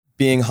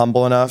being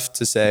humble enough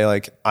to say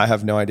like, I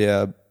have no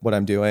idea what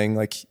I'm doing.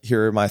 Like,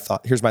 here's my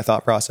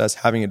thought process,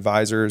 having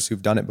advisors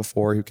who've done it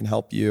before, who can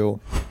help you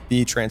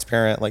be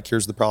transparent. Like,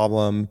 here's the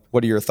problem.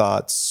 What are your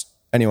thoughts?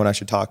 Anyone I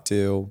should talk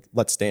to?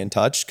 Let's stay in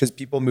touch, because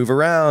people move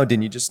around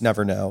and you just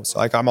never know. So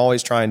like, I'm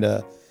always trying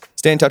to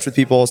stay in touch with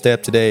people, stay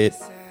up to date,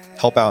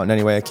 help out in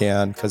any way I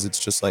can, because it's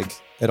just like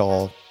it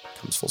all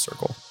comes full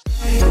circle.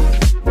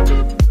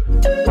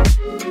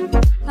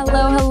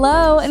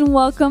 Hello, and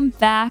welcome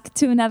back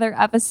to another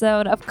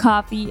episode of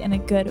Coffee and a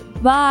Good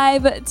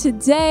Vibe.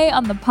 Today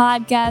on the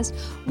podcast,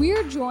 we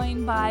are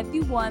joined by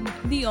the one,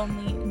 the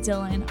only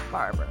Dylan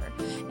Barbour.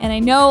 And I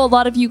know a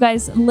lot of you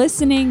guys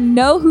listening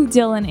know who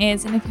Dylan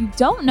is, and if you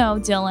don't know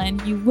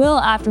Dylan, you will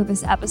after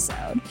this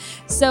episode.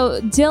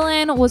 So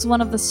Dylan was one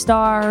of the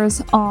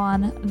stars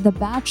on The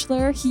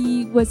Bachelor.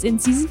 He was in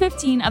season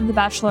 15 of The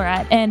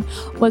Bachelorette and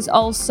was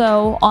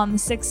also on the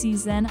 6th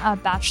season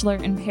of Bachelor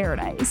in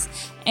Paradise.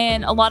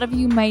 And a lot of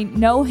you might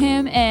know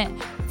him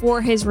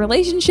for his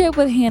relationship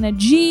with Hannah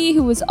G,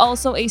 who was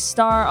also a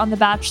star on The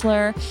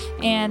Bachelor,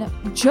 and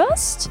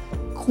just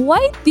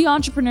quite the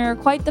entrepreneur,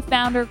 quite the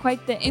founder,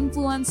 quite the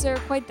influencer,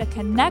 quite the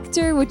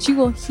connector, which you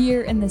will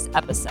hear in this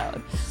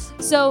episode.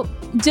 So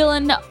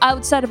Dylan,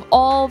 outside of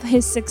all of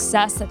his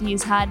success that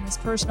he's had in his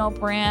personal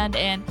brand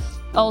and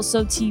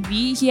also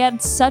TV, he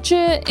had such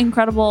an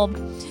incredible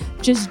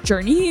just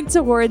journey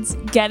towards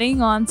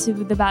getting onto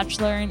The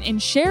Bachelor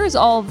and shares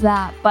all of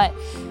that. But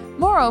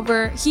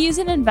moreover, he is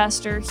an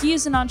investor, he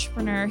is an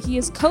entrepreneur, he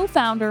is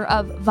co-founder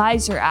of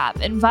Visor app.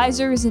 And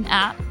Visor is an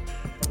app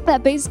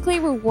that basically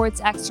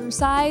rewards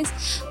exercise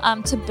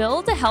to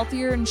build a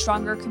healthier and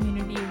stronger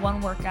community,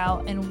 one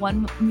workout and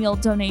one meal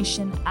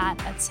donation at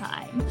a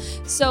time.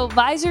 So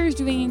Visor is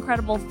doing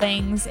incredible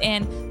things,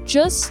 and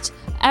just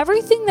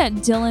everything that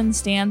Dylan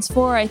stands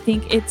for. I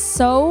think it's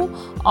so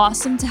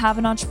awesome to have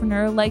an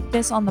entrepreneur like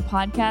this on the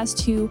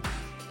podcast who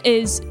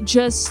is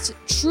just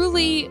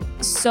truly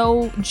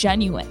so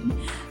genuine.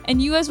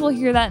 And you guys will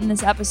hear that in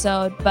this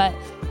episode, but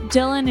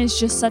Dylan is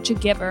just such a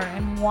giver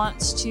and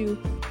wants to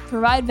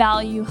provide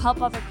value,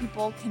 help other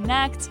people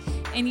connect,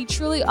 and he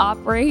truly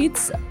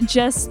operates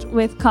just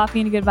with coffee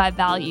and a good vibe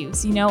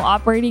values, you know,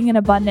 operating in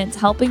abundance,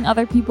 helping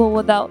other people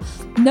without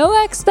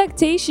no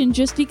expectation,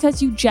 just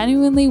because you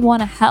genuinely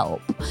want to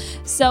help.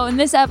 So in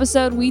this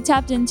episode, we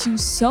tapped into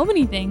so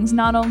many things,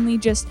 not only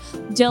just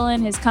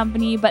Dylan, his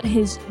company, but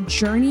his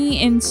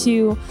journey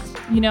into,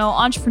 you know,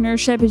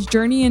 entrepreneurship, his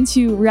journey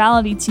into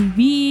reality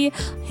TV,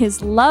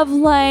 his love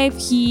life.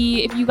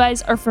 If you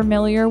guys are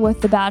familiar with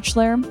The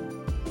Bachelor,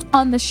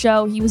 on the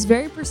show, he was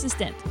very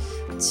persistent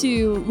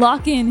to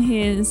lock in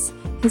his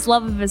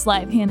love of his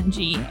life, Hannah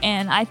G.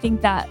 And I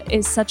think that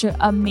is such an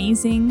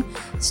amazing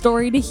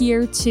story to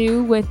hear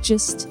too, with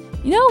just,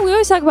 you know, we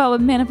always talk about with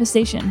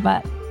manifestation,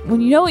 but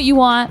when you know what you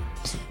want,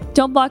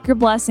 don't block your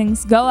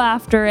blessings, go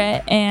after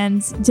it. And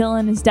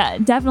Dylan is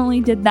definitely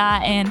did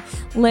that and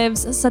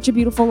lives such a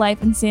beautiful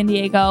life in San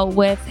Diego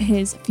with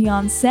his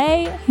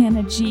fiancée,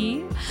 Hannah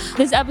G.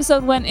 This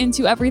episode went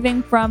into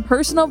everything from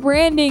personal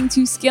branding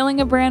to scaling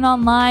a brand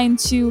online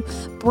to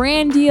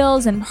brand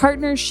deals and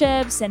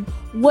partnerships and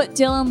what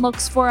Dylan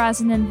looks for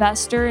as an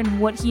investor and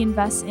what he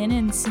invests in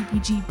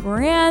CPG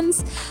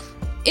brands.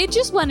 It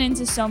just went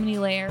into so many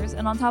layers.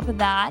 And on top of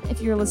that, if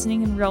you're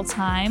listening in real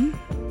time,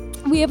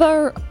 we have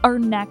our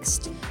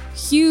next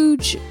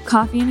huge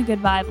Coffee and a Good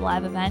Vibe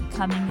live event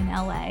coming in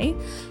LA.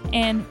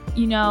 And,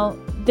 you know,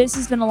 this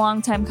has been a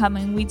long time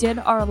coming. We did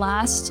our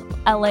last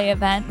LA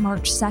event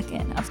March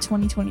 2nd of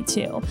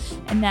 2022.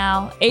 And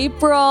now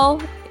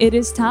April, it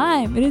is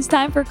time. It is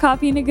time for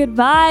Coffee and a Good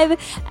Vibe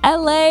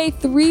LA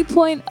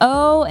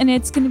 3.0. And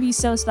it's going to be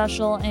so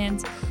special.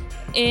 And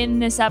in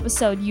this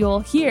episode,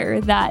 you'll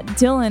hear that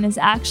Dylan is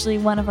actually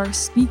one of our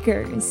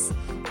speakers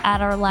at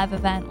our live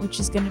event, which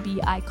is going to be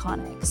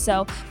iconic.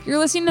 So if you're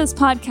listening to this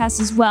podcast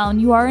as well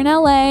and you are in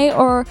LA,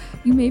 or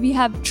you maybe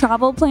have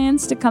travel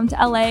plans to come to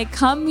LA,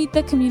 come meet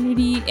the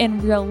community in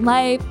real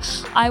life.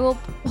 I will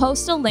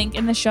post a link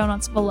in the show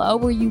notes below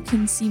where you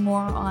can see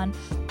more on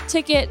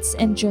tickets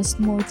and just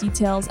more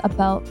details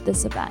about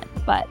this event.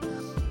 But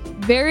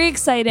very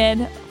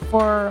excited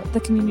for the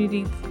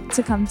community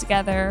to come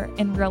together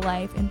in real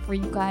life and for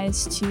you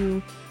guys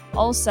to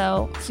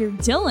also hear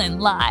Dylan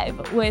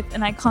live with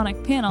an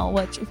iconic panel,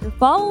 which if you're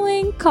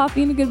following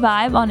Coffee and a Good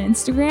Vibe on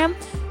Instagram,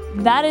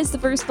 that is the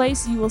first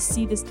place you will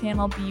see this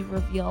panel be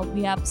revealed.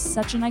 We have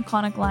such an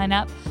iconic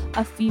lineup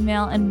of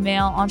female and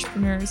male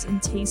entrepreneurs and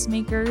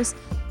tastemakers.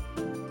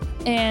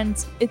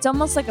 And it's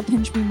almost like a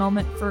pinch me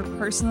moment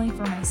personally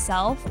for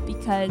myself,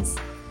 because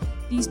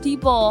these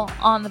people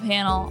on the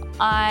panel,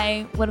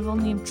 I would have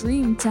only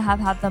dreamed to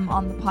have had them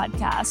on the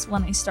podcast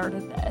when I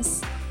started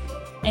this.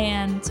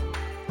 And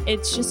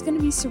it's just going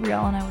to be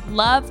surreal, and I would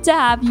love to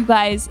have you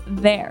guys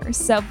there.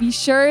 So be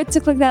sure to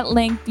click that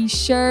link. Be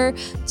sure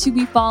to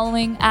be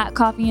following at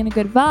Coffee and a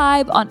Good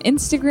Vibe on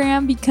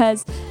Instagram,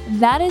 because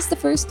that is the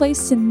first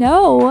place to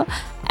know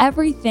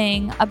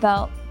everything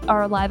about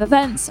our live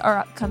events, our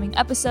upcoming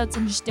episodes,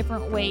 and just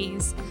different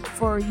ways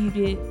for you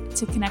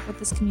to connect with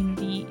this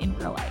community in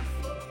real life.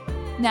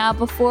 Now,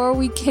 before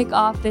we kick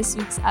off this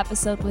week's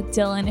episode with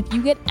Dylan, if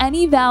you get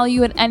any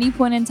value at any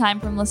point in time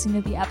from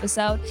listening to the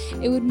episode,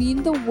 it would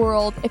mean the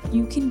world if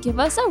you can give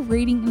us a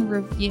rating and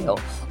review,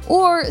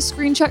 or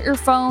screenshot your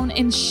phone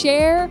and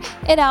share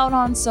it out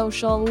on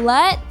social.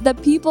 Let the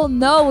people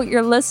know what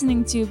you're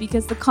listening to,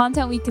 because the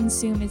content we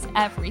consume is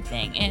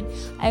everything. And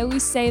I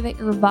always say that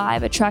your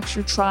vibe attracts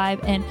your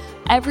tribe, and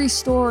every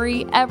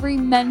story, every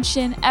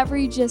mention,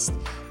 every just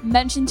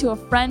mention to a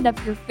friend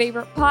of your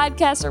favorite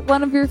podcast or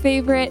one of your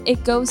favorite,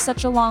 it goes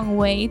such a long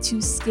way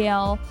to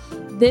scale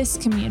this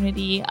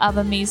community of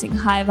amazing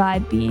high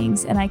vibe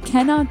beings, and I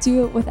cannot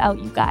do it without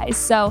you guys.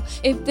 So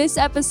if this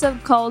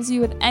episode calls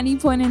you at any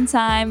point in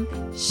time,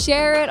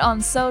 share it on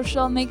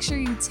social. Make sure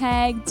you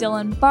tag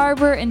Dylan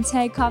Barbour and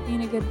tag Coffee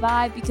and a Good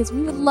Vibe, because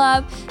we would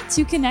love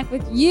to connect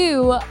with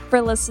you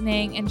for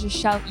listening and just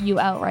shout you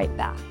out right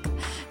back.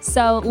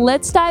 So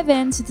let's dive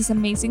into this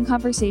amazing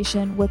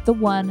conversation with the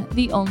one,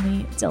 the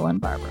only Dylan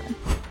Barbour.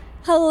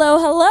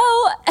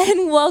 Hello,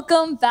 and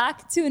welcome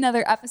back to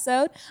another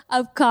episode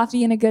of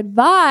Coffee and a Good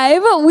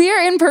Vibe. We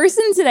are in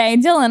person today.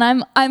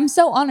 Dylan, I'm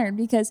so honored,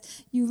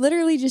 because you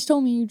literally just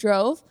told me you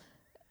drove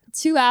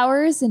 2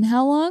 hours and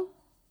how long?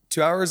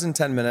 2 hours and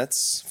 10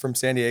 minutes from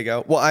San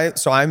Diego. Well,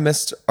 I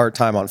missed our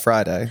time on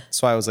Friday.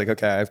 So I was like,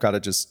 okay, I've got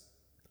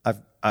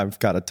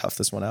to tough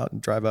this one out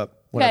and drive up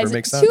whenever Guys,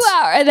 makes sense. 2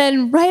 hours. And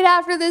then right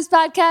after this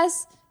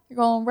podcast, you're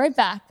going right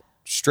back.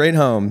 Straight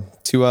home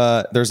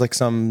to, there's like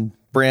some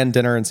brand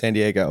dinner in San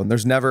Diego, and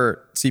there's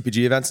never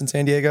CPG events in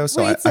San Diego.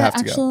 So Wait, I have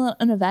to go.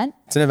 An event?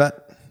 It's an event,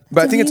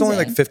 but I think it's only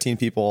like amazing. 15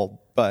 people,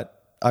 but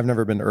I've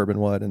never been to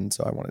Urbanwood, and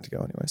so I wanted to go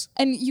anyways.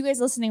 And you guys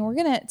listening, we're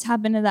going to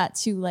tap into that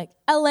too, like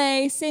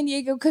LA, San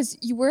Diego, because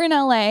you were in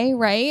LA,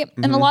 right?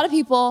 Mm-hmm. And a lot of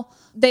people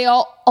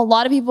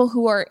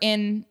who are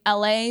in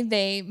LA,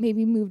 they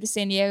maybe move to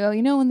San Diego,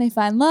 when they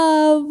find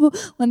love,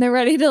 when they're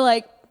ready to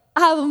like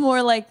have a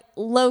more like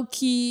low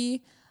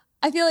key.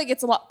 I feel like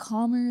it's a lot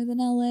calmer than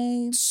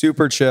LA.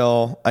 Super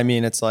chill. I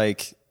mean, it's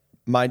like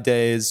my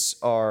days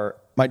are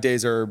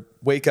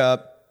wake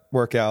up,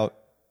 work out,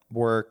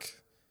 work,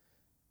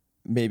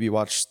 maybe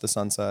watch the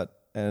sunset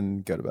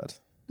and go to bed.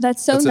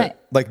 That's nice.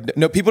 Like,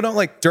 no, people don't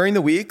like during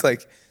the week.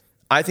 Like,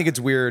 I think it's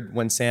weird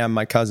when Sam,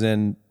 my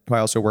cousin, who I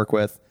also work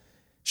with,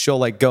 she'll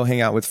like go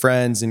hang out with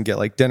friends and get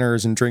like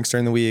dinners and drinks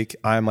during the week.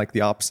 I'm like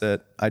the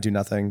opposite. I do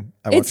nothing.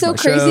 It's so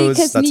crazy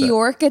because New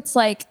York, it's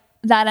like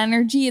that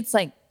energy. It's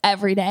like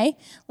every day.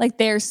 Like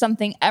there's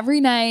something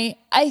every night.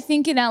 I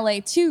think in LA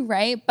too,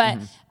 right? But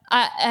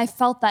I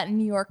felt that in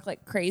New York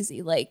like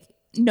crazy. Like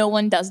no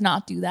one does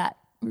not do that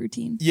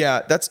routine.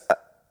 Yeah,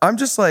 I'm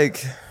just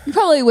like... You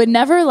probably would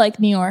never like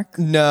New York.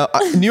 No,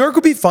 New York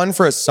would be fun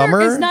for a summer.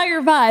 It's not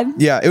your vibe.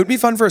 Yeah, it would be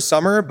fun for a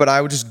summer, but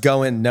I would just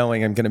go in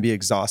knowing I'm going to be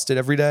exhausted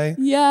every day.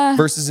 Yeah.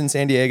 Versus in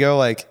San Diego,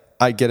 like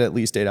I get at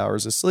least 8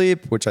 hours of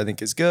sleep, which I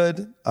think is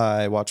good.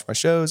 I watch my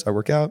shows, I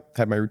work out,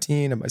 have my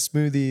routine, have my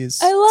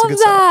smoothies. I love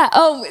that.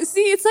 Oh,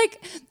 see, it's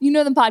like,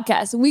 the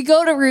podcast. We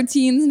go to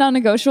routines,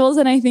 non-negotiables,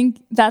 and I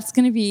think that's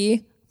going to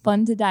be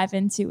fun to dive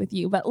into with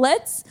you. But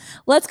let's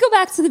go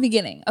back to the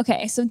beginning.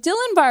 Okay, so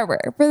Dylan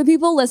Barbour, for the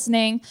people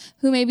listening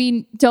who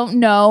maybe don't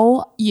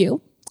know you,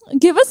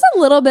 give us a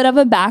little bit of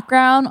a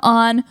background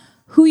on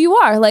who you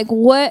are. Like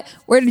where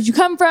did you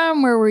come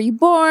from? Where were you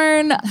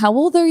born? How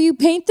old are you?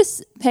 Paint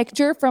this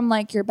picture from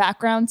like your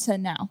background to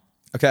now.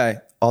 Okay,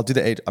 I'll do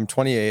the age. I'm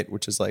 28,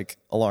 which is like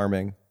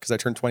alarming because I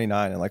turned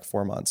 29 in like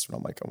 4 months. And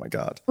I'm like, oh my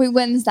God. Wait,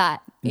 when's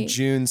that?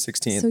 June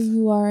 16th. So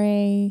you are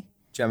a...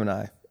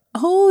 Gemini.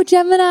 Oh,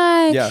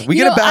 Gemini. Yeah, we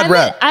get a bad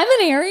rep. I'm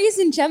an Aries,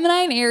 and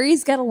Gemini and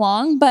Aries get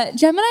along, but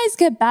Geminis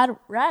get bad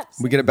reps.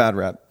 We get a bad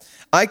rep.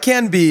 I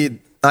can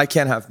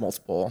have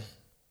multiple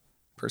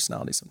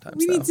personalities sometimes.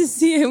 We need to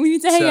see it. We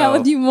need to hang out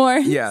with you more.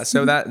 Yeah,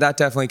 so that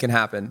definitely can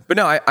happen. But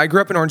no, I grew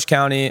up in Orange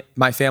County.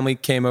 My family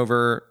came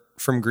over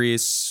from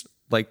Greece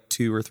like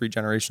 2 or 3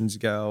 generations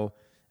ago.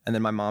 And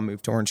then my mom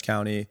moved to Orange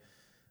County,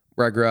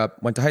 where I grew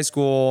up, went to high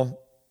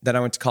school. Then I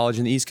went to college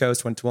in the East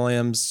Coast, went to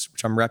Williams,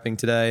 which I'm repping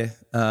today.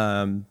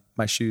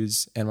 My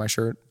shoes and my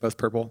shirt, both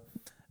purple.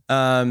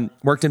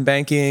 Worked in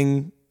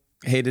banking,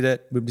 hated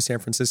it, moved to San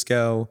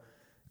Francisco,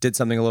 did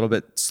something a little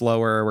bit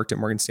slower, worked at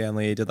Morgan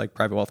Stanley, did like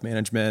private wealth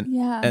management.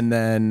 Yeah. And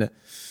then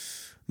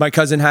my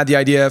cousin had the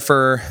idea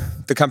for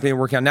the company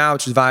we're working on now,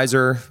 which is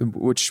Visor,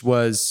 which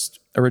was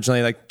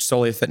originally like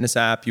solely a fitness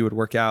app. You would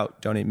work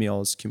out, donate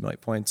meals,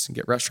 accumulate points, and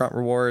get restaurant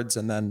rewards.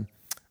 And then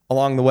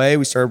along the way,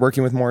 we started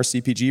working with more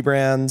CPG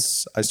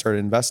brands. I started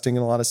investing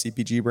in a lot of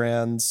CPG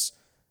brands.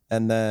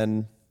 And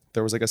then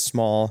there was like a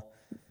small,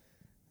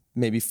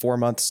 maybe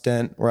 4-month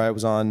stint where I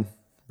was on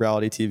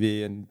reality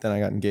TV, and then I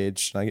got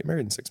engaged and I get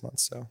married in 6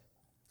 months. So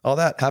all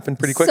that happened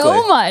pretty quickly.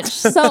 So much.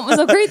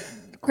 So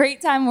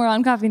great time. We're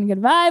on Coffee and a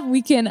Good Vibe.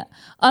 We can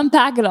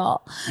unpack it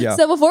all. Yeah.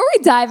 So before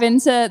we dive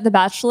into the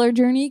Bachelor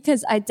journey,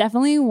 because I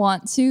definitely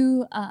want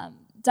to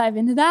dive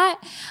into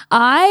that,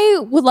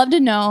 I would love to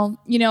know,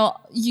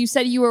 you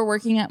said you were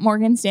working at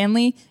Morgan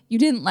Stanley. You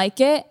didn't like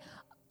it.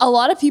 A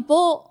lot of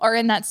people are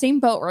in that same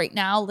boat right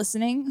now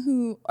listening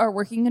who are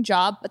working a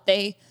job, but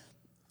they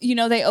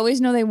they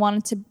always know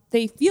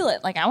they feel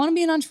it. Like, I want to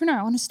be an entrepreneur.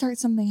 I want to start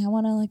something. I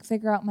want to like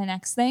figure out my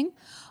next thing.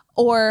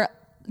 Or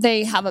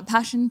they have a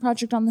passion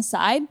project on the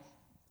side.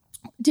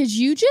 Did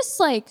you just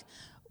like,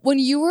 when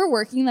you were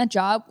working that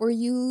job, were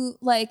you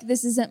like,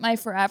 this isn't my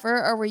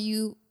forever? Or were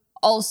you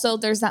also,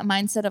 there's that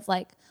mindset of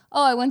like,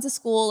 oh, I went to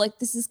school, like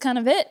this is kind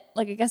of it.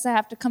 Like, I guess I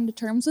have to come to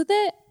terms with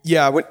it.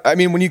 Yeah.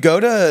 When you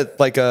go to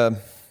like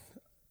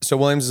so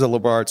Williams is a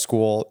liberal arts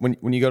school.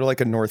 When you go to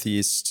like a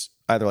Northeast,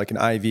 either like an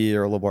Ivy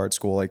or a liberal arts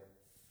school, like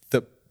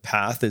the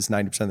path is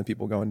 90% of the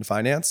people go into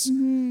finance.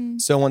 Mm-hmm.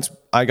 So once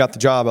I got the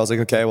job, I was like,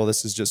 okay, well,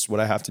 this is just what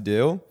I have to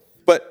do.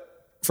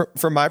 But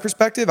from my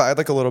perspective, I had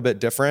like a little bit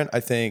different. I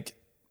think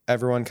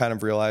everyone kind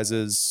of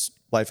realizes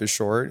life is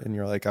short and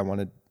you're like, I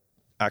want to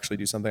actually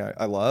do something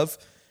I love.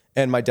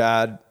 And my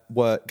dad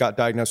got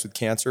diagnosed with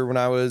cancer when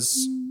I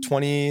was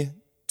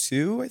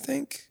 22, I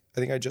think.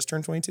 I just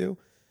turned 22.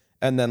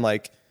 And then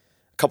like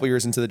a couple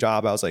years into the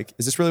job, I was like,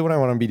 is this really what I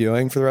want to be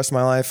doing for the rest of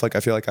my life? Like, I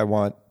feel like I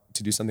want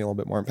to do something a little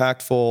bit more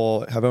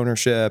impactful, have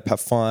ownership,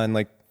 have fun.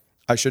 Like,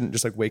 I shouldn't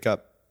just like wake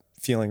up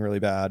feeling really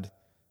bad.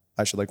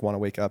 I should like want to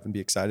wake up and be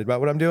excited about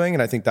what I'm doing.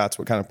 And I think that's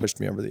what kind of pushed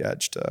me over the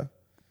edge to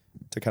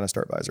kind of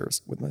start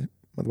Visors with my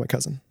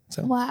cousin.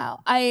 So wow.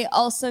 I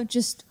also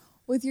just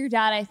with your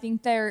dad, I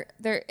think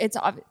it's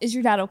obvious. Is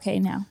your dad okay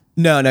now?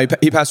 No,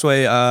 he passed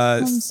away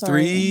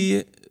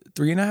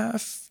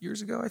 3.5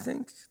 years ago, I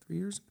think. 3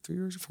 years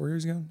or 4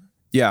 years ago.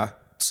 Yeah.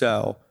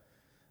 So,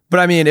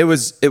 but I mean, it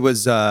was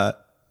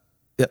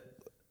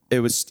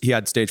he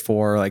had stage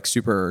 4, like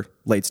super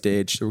late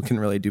stage, so we couldn't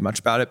really do much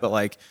about it. But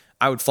like,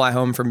 I would fly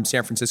home from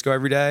San Francisco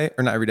every day,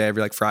 or not every day,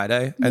 every like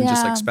Friday, and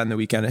just like spend the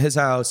weekend at his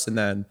house, and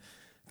then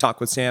talk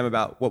with Sam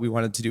about what we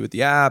wanted to do with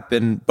the app.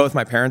 And both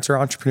my parents are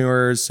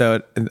entrepreneurs,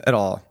 so it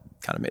all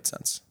kind of made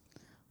sense.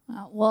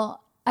 Wow.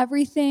 Well,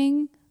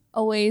 everything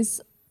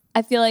always,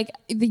 I feel like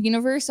the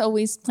universe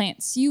always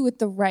plants you with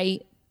the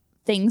right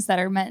things that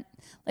are meant.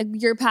 Like,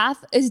 your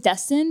path is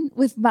destined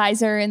with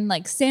Visor and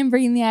like Sam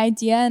bringing the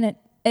idea, and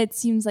it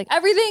seems like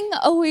everything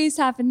always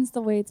happens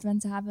the way it's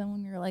meant to happen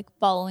when you're like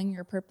following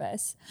your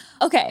purpose.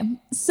 Okay,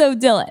 so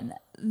Dylan,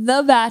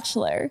 The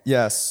Bachelor.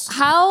 Yes.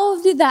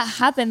 How did that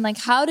happen? Like,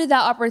 how did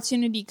that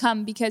opportunity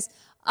come? Because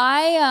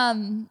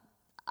I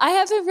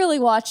haven't really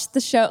watched the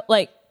show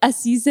like a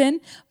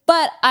season,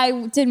 but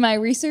I did my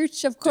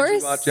research, of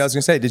course. I was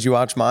gonna say, did you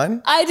watch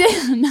mine? I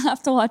didn't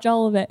have to watch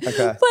all of it,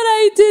 okay, but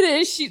I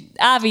did it.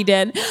 Abby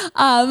did.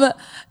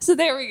 So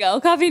there we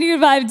go. Coffee and a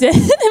Good Vibe did.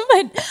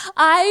 But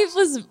I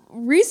was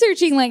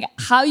researching like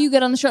how you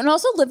get on the show, and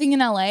also living in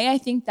LA. I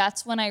think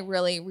that's when I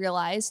really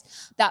realized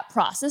that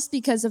process,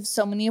 because of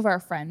so many of our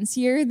friends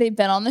here. They've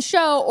been on the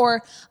show,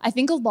 or I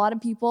think a lot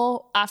of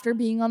people after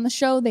being on the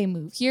show, they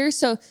move here.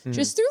 So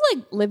just through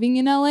like living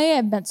in LA,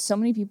 I've met so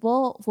many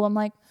people who I'm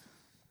like,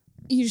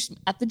 you just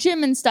at the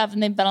gym and stuff,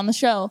 and they've been on the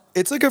show.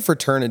 It's like a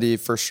fraternity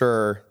for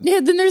sure. Yeah,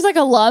 then there's like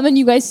alum, and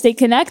you guys stay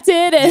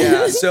connected.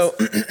 And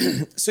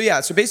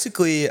yeah. So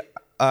basically,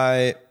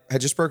 I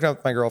had just broken up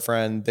with my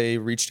girlfriend. They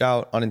reached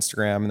out on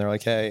Instagram, and they're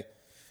like, "Hey,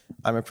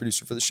 I'm a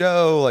producer for the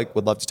show. Like,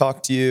 would love to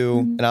talk to you."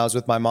 Mm-hmm. And I was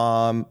with my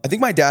mom. I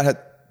think my dad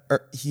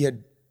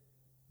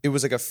it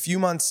was like a few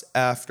months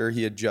after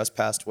he had just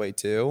passed away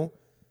too.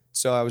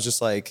 So I was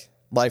just like,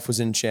 life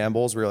was in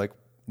shambles. We were like,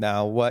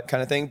 now what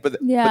kind of thing? But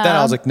then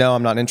I was like, no,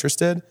 I'm not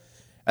interested.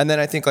 And then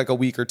I think like a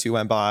week or two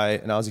went by,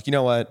 and I was like, you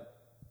know what?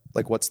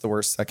 Like, what's the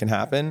worst that can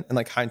happen? And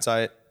like,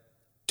 hindsight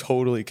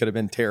totally could have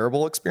been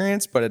terrible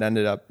experience, but it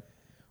ended up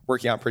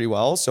working out pretty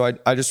well. So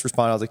I just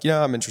responded. I was like,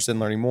 I'm interested in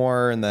learning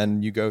more. And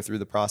then you go through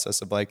the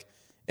process of like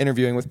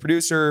interviewing with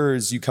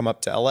producers. You come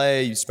up to LA,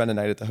 you spend a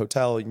night at the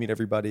hotel, you meet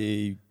everybody,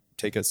 you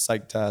take a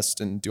psych test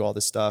and do all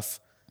this stuff.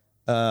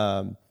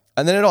 And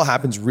then it all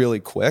happens really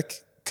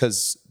quick,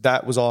 because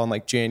that was all in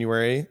like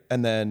January,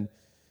 and then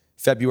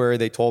February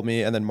they told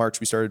me, and then March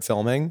we started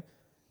filming.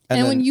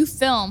 And then, when you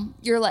film,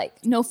 you're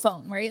like no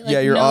phone, right? Like, yeah,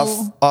 you're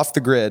off the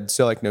grid.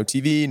 So like no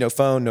TV, no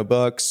phone, no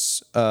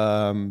books,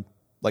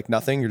 like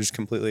nothing. You're just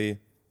completely.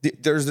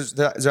 There's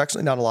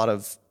actually not a lot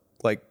of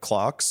like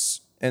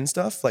clocks and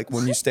stuff. Like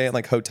when you stay at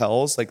like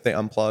hotels, like they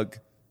unplug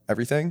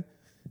everything.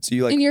 So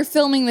you like, and you're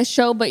filming the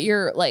show, but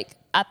you're like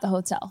at the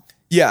hotel.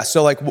 Yeah.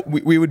 So like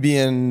we would be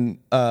in.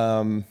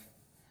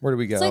 Where do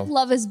we go? It's like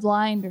Love is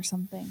Blind or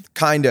something.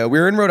 Kinda.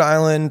 We were in Rhode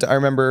Island. I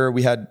remember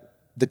we had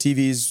the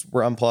TVs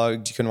were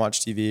unplugged. You couldn't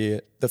watch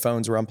TV. The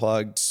phones were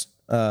unplugged.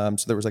 So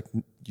there was like,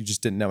 you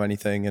just didn't know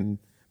anything.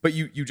 But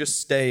you just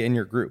stay in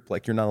your group.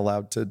 Like, you're not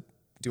allowed to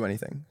do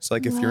anything. So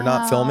like, if you're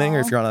not filming or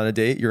if you're not on a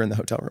date, you're in the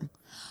hotel room.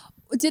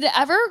 Did it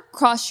ever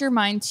cross your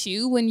mind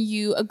too when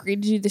you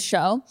agreed to do the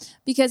show?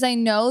 Because I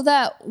know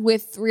that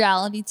with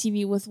reality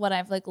TV, with what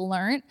I've like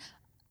learned,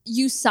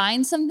 you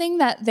sign something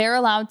that they're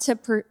allowed to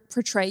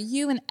portray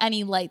you in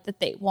any light that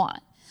they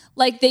want.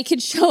 Like, they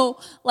could show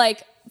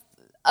like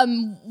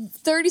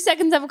 30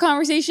 seconds of a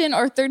conversation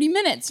or 30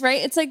 minutes,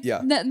 right? It's like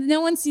no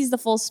one sees the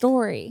full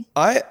story.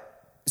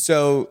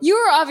 So you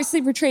were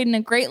obviously portrayed in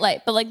a great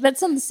light, but like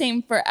that's not the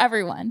same for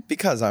everyone.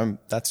 Because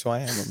that's who I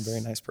am. I'm a very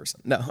nice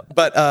person. No,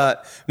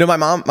 but no, my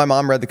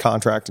mom read the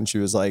contract and she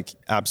was like,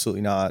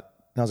 absolutely not.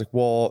 And I was like,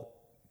 well,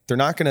 they're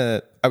not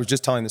gonna. I was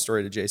just telling the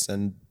story to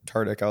Jason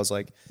Tardik. I was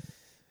like,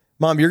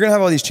 Mom, you're gonna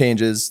have all these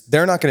changes.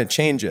 They're not gonna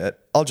change it.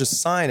 I'll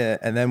just sign it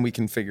and then we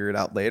can figure it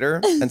out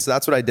later. And so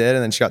that's what I did.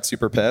 And then she got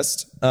super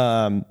pissed.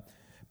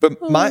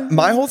 But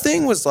my whole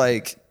thing was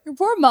like, your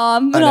poor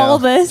mom and all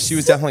this. She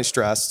was definitely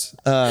stressed.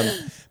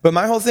 But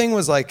my whole thing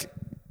was like,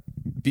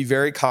 be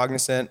very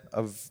cognizant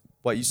of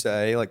what you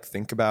say, like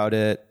think about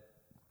it,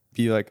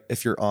 be like,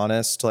 if you're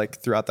honest,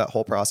 like throughout that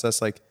whole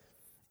process, like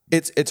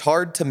it's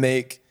hard to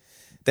make,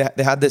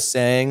 they had this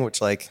saying,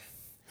 which like,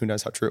 who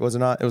knows how true it was or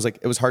not. It was like,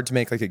 it was hard to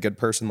make like a good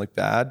person look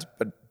bad,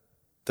 but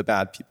the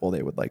bad people,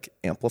 they would like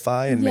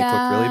amplify and make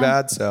look really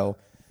bad. So,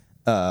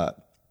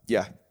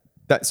 yeah.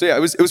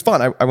 It was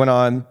fun. I went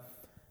on,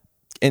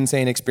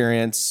 insane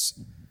experience.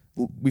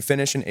 We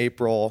finished in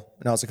April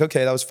and I was like,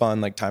 okay, that was fun.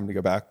 Like time to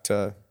go back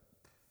to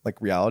like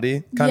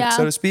reality kind of,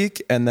 so to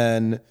speak. And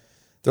then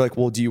they're like,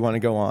 well, do you want to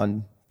go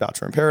on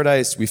Bachelor in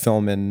Paradise? We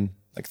film in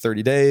like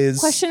 30 days.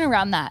 Question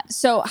around that.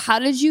 So how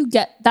did you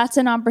that's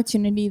an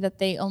opportunity that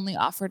they only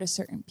offer to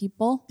certain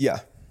people? Yeah.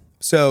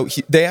 So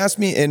they asked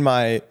me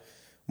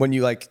when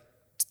you like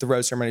the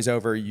rose ceremony's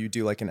over, you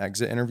do like an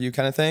exit interview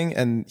kind of thing.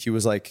 And he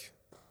was like,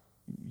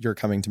 you're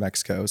coming to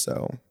Mexico.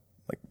 So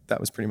like that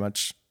was pretty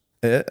much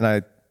it.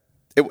 And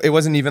it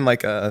wasn't even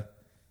like it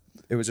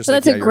was just so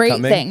like, that's a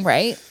great thing,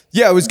 right?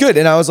 Yeah, it was good.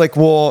 And I was like,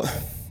 well,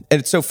 and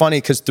it's so funny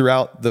because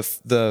throughout the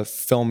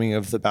filming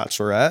of The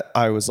Bachelorette,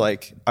 I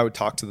would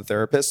talk to the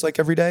therapist like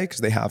every day because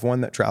they have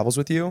one that travels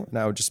with you. And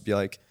I would just be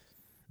like,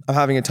 I'm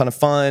having a ton of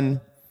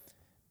fun.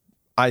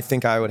 I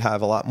think I would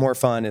have a lot more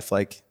fun if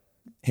like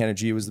Hannah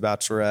G was The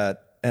Bachelorette.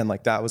 And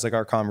like, that was like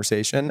our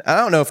conversation. And I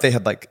don't know if they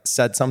had like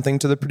said something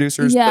to the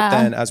producers, but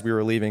then as we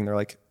were leaving, they're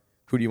like,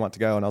 who do you want to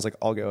go? And I was like,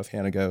 I'll go if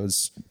Hannah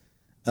goes.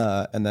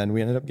 And then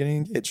we ended up getting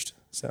engaged.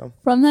 So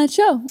from that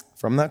show.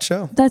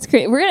 That's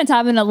great. We're going to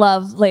tap into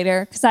love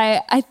later because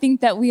I think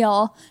that we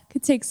all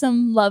could take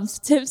some love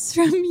tips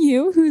from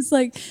you, who's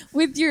like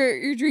with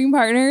your dream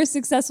partner,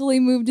 successfully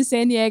moved to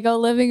San Diego,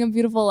 living a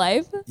beautiful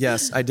life.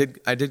 Yes, I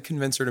did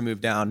convince her to move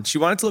down. She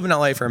wanted to live in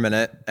LA for a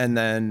minute. And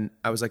then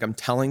I was like, I'm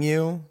telling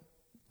you,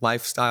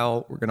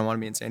 lifestyle, we're going to want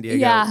to be in San Diego.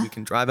 Yeah. We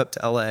can drive up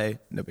to LA.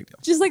 No big deal.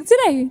 Just like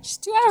today.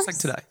 Just 2 hours. Just like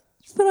today.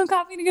 Put on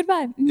coffee and a good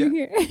vibe and you're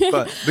here.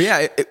 but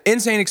yeah,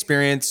 insane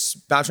experience.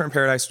 Bachelor in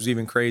Paradise was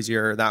even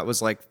crazier. That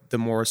was like the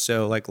more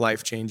so like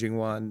life-changing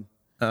one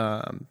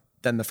than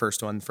the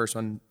first one. The first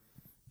one,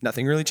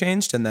 nothing really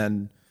changed. And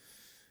then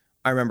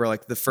I remember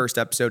like the first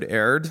episode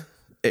aired.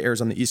 It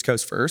airs on the East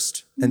Coast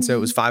first. And so it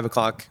was 5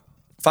 o'clock.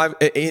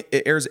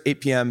 It airs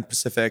 8 p.m.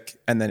 Pacific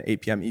and then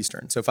 8 p.m.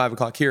 Eastern. So 5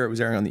 o'clock here, it was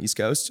airing on the East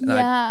Coast. And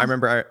I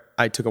remember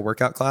I took a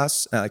workout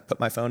class and I like put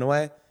my phone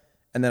away.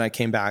 And then I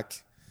came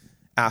back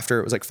after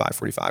it was like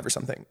 5:45 or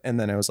something. And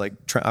then I was like,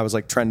 I was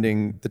like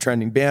trending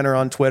banner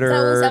on Twitter.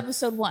 That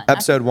was episode 1.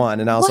 Episode 1.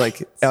 And I was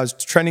like, I was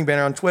trending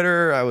banner on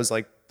Twitter. I was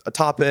like a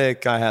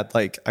topic. I got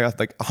like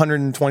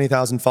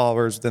 120,000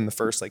 followers within the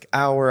first like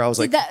hour. I was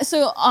like,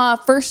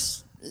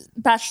 first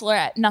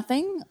Bachelorette,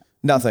 nothing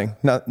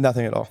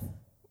at all.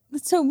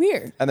 That's so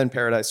weird. And then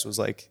Paradise was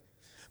like,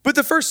 but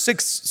the first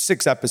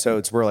six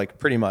episodes were like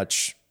pretty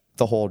much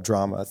the whole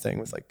drama thing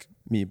with like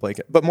me, Blake,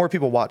 but more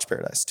people watch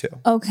Paradise too.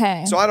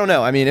 Okay. So I don't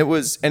know. I mean, it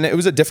was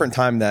a different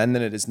time then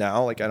than it is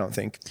now. Like, I don't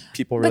think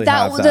people really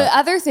have that. The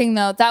other thing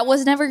though, that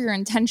was never your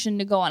intention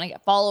to go on and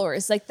get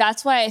followers. Like,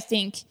 that's why I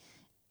think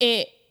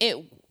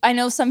I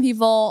know some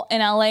people in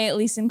LA, at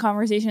least in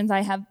conversations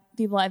I have,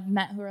 people I've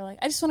met who are like,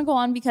 I just want to go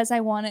on because I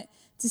want it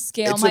to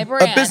scale my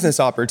brand. A business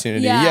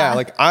opportunity. Yeah.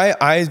 Like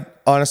I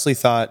honestly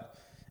thought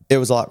it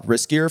was a lot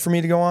riskier for me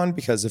to go on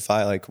because if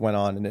I like went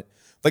on and it,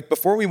 like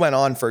before we went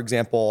on, for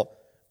example,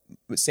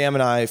 Sam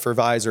and I for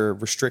Visor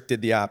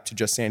restricted the app to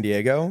just San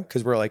Diego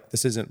because we're like,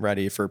 this isn't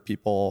ready for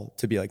people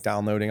to be like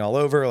downloading all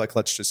over. Like,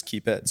 let's just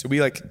keep it. So we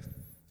like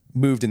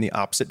moved in the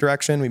opposite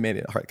direction. We made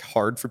it like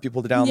hard for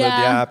people to download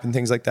the app and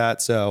things like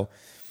that. So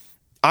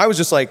I was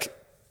just like,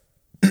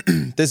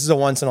 this is a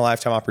once in a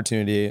lifetime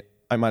opportunity.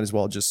 I might as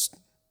well just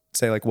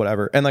say like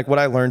whatever. And like what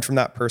I learned from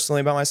that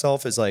personally about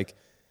myself is like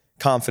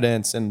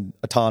confidence and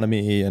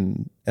autonomy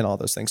and all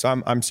those things.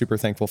 So I'm super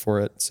thankful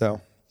for it.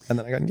 So. And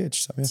then I got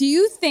engaged. So, yeah. Do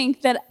you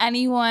think that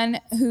anyone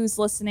who's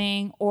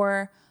listening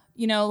or,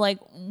 you know, like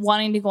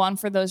wanting to go on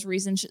for those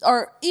reasons,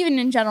 or even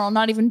in general,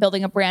 not even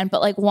building a brand,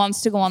 but like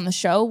wants to go on the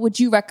show, would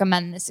you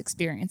recommend this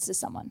experience to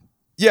someone?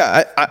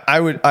 Yeah, I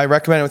would. I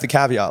recommend it with a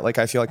caveat. Like,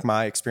 I feel like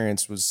my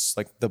experience was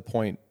like the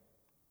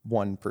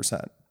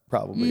 0.1%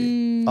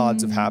 probably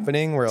odds of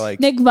happening where like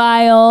Nick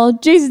Vile,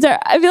 Jason,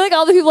 I feel like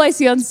all the people I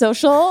see on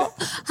social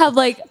have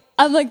like,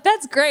 I'm like,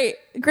 that's great.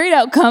 Great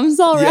outcomes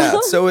all around. Yeah.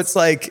 So it's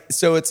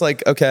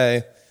like,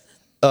 okay.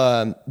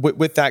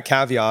 With that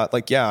caveat,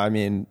 like, yeah, I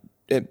mean,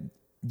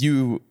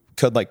 you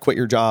could like quit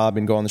your job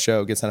and go on the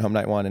show, get sent home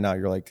night 1. And now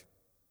you're like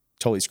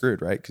totally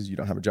screwed, right? Cause you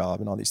don't have a job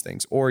and all these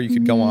things, or you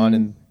could go on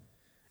and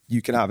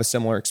you can have a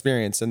similar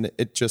experience. And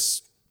it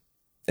just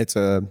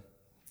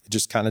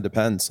kind of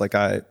depends. Like,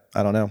 I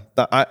don't know.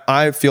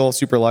 I feel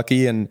super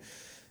lucky. And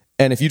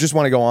if you just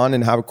want to go on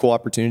and have a cool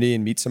opportunity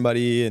and meet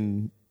somebody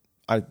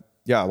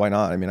why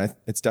not? I mean,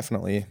 it's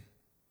definitely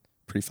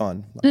pretty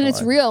fun. And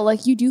it's real.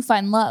 Like, you do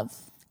find love.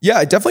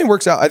 Yeah, it definitely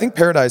works out. I think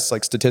Paradise,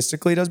 like,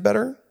 statistically does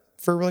better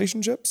for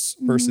relationships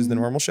versus the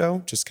normal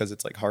show, just because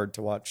it's like hard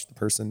to watch the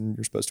person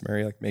you're supposed to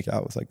marry like make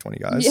out with like 20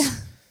 guys. Yeah.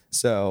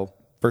 So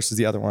versus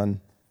the other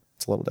one,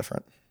 it's a little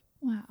different.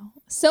 Wow.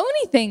 So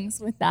many things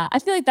with that. I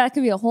feel like that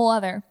could be a whole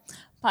other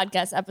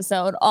podcast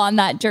episode on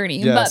that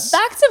journey. Yes. But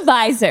back to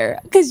Visor,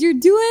 because you're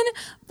doing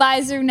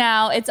Visor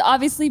now. It's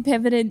obviously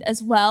pivoted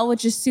as well,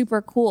 which is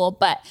super cool.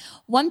 But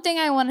one thing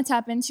I want to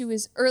tap into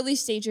is early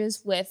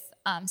stages with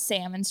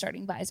Sam and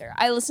starting Visor.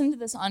 I listened to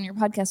this on your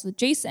podcast with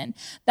Jason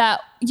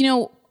that,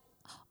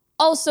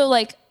 also,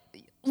 like,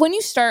 when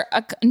you start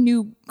a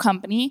new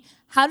company,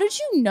 how did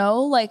you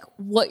know, like,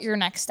 what your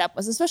next step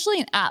was? Especially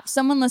an app.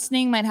 Someone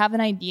listening might have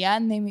an idea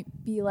and they may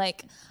be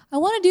like, I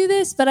want to do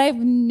this, but I have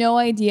no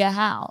idea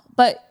how.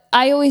 But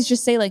I always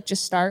just say, like,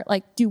 just start.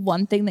 Like, do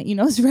one thing that you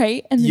know is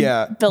right and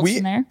then build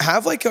from there.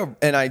 Have, like,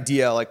 an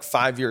idea, like,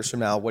 5 years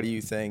from now, what do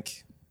you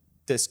think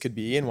this could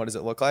be and what does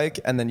it look like?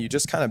 And then you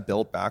just kind of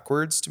build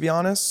backwards, to be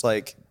honest.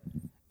 Like,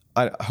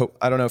 I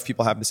don't know if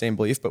people have the same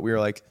belief, but we were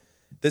like,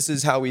 this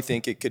is how we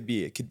think it could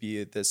be. It could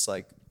be this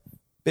like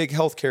big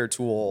healthcare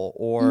tool,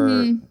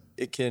 or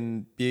it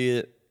can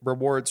be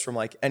rewards from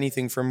like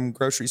anything from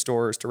grocery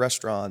stores to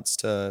restaurants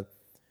to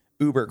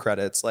Uber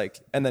credits,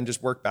 like, and then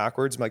just work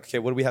backwards. I'm like, okay,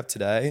 what do we have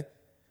today?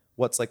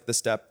 What's like the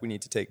step we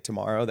need to take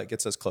tomorrow that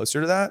gets us closer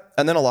to that?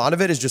 And then a lot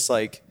of it is just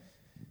like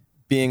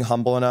being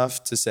humble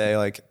enough to say,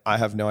 like, I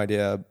have no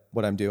idea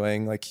what I'm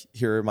doing. Like,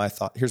 here's my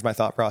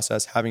thought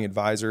process, having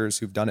advisors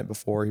who've done it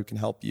before, who can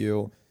help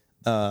you.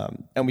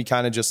 And we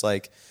kind of just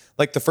like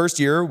the first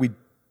year we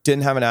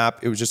didn't have an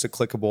app. It was just a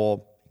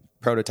clickable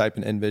prototype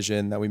in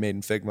InVision that we made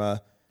in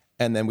Figma.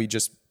 And then we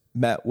just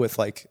met with,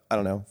 like, I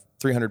don't know,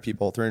 300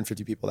 people,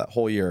 350 people that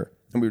whole year.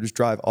 And we would just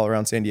drive all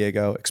around San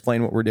Diego,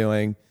 explain what we're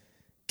doing,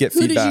 get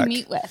feedback. Who did you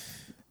meet with?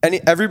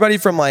 Everybody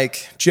from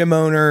like gym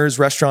owners,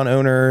 restaurant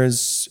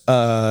owners,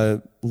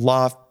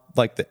 law,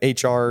 like the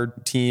HR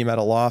team at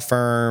a law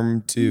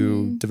firm,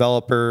 to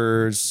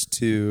developers,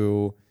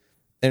 to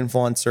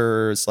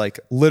influencers, like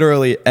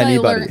literally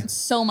anybody. I learned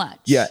so much.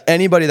 Yeah,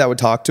 anybody that would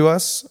talk to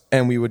us,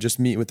 and we would just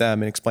meet with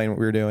them and explain what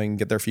we were doing,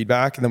 get their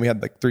feedback. And then we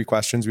had like 3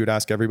 questions we would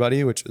ask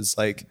everybody, which is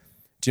like,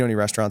 do you know any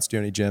restaurants? Do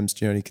you know any gyms?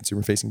 Do you know any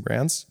consumer facing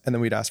brands? And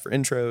then we'd ask for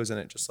intros, and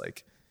it just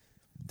like,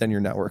 then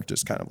your network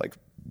just kind of like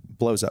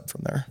blows up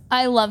from there.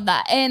 I love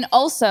that. And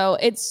also,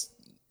 it's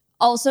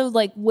also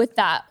like with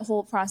that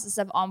whole process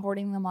of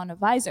onboarding them on a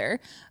Visor.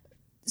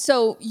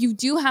 So you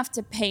do have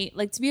to pay,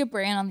 like, to be a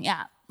brand on the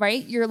app,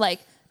 right?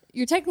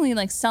 You're technically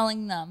like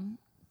selling them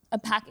a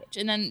package,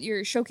 and then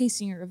you're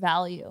showcasing your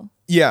value.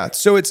 Yeah.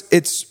 So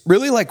it's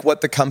really like what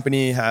the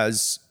company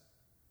has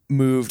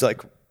moved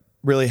like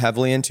really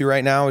heavily into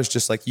right now is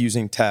just like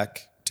using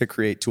tech to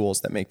create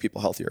tools that make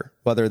people healthier,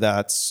 whether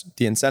that's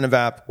the incentive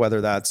app, whether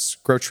that's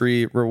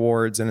grocery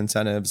rewards and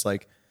incentives,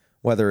 like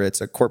whether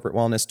it's a corporate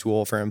wellness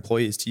tool for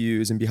employees to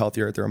use and be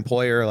healthier at their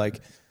employer.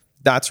 Like,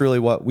 that's really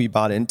what we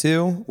bought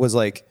into, was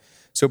like,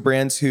 so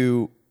brands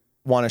who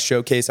want to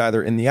showcase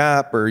either in the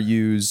app or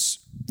use,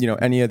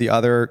 any of the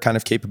other kind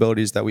of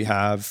capabilities that we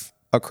have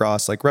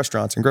across like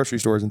restaurants and grocery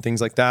stores and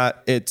things like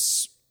that.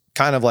 It's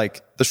kind of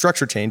like the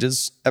structure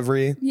changes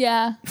every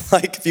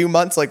like few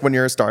months. Like when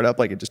you're a startup,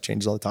 like it just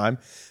changes all the time.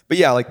 But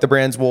yeah, like the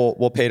brands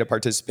will pay to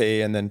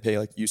participate and then pay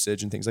like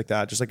usage and things like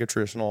that, just like a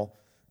traditional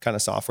kind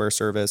of software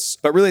service.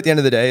 But really at the end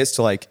of the day is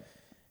to like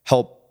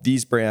help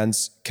these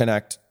brands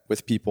connect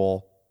with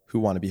people who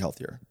want to be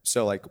healthier.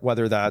 So like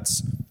whether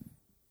that's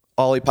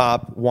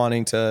Olipop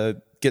wanting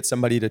to get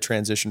somebody to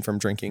transition from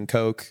drinking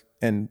Coke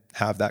and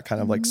have that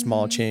kind of like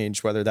small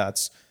change, whether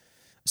that's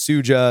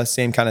Suja,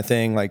 same kind of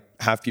thing, like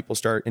have people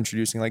start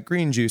introducing like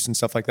green juice and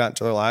stuff like that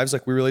into their lives.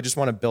 Like we really just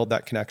want to build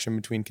that connection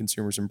between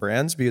consumers and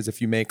brands, because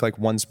if you make like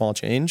one small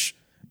change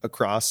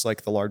across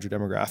like the larger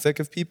demographic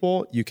of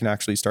people, you can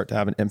actually start to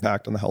have an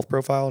impact on the health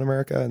profile in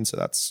America. And so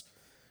that's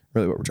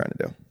really what we're trying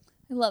to do.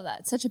 I love that.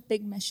 It's such a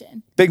big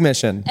mission. Big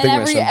mission. And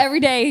every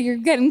day you're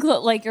getting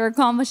like you're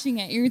accomplishing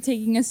it. You're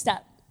taking a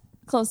step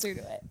closer to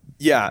it.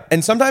 Yeah.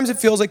 And sometimes it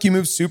feels like you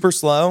move super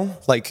slow.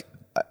 Like,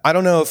 I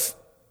don't know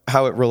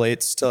how it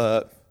relates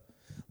to,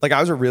 like, I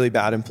was a really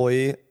bad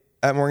employee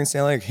at Morgan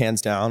Stanley, like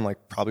hands down,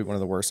 like probably one of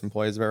the worst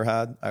employees I've ever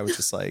had. I was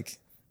just like,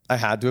 I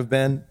had to have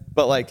been,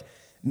 but like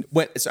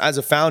so as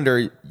a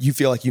founder, you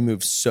feel like you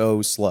move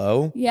so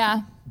slow.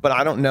 Yeah. But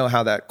I don't know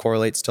how that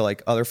correlates to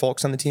like other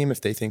folks on the team,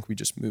 if they think we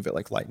just move at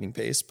like lightning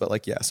pace. But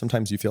like, yeah,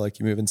 sometimes you feel like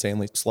you move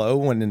insanely slow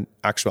when in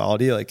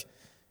actuality, like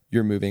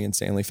you're moving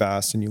insanely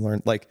fast. And you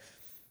learn, like,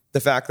 the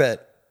fact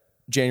that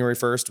January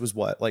 1st was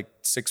what, like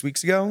 6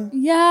 weeks ago?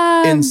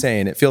 Yeah.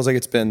 Insane. It feels like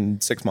it's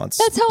been 6 months.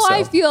 That's how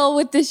I feel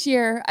with this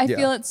year. I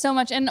feel it so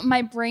much. And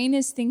my brain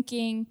is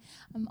thinking,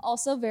 I'm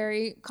also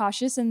very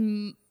cautious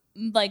and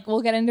like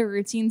we'll get into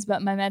routines,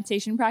 but my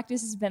meditation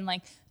practice has been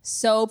like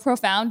so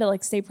profound to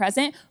like stay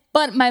present.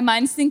 But my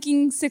mind's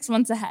thinking 6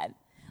 months ahead.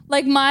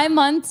 Like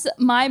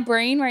my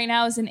brain right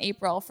now is in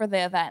April for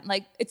the event.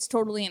 Like it's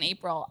totally in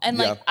April. And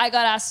like I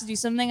got asked to do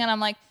something and I'm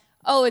like,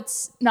 oh,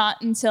 it's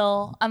not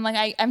until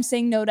I'm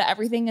saying no to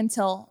everything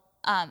until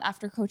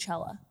after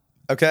Coachella.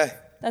 Okay.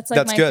 That's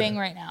my good thing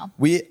right now.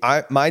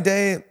 My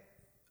day,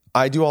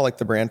 I do all like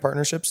the brand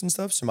partnerships and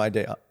stuff. So my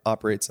day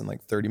operates in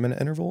like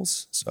 30-minute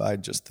intervals. So I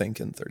just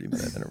think in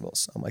 30-minute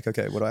intervals. I'm like,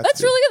 okay, what do I have to do?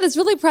 That's really good. That's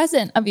really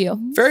present of you.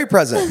 Very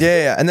present.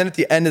 Yeah. And then at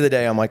the end of the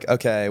day, I'm like,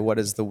 okay, what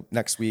does the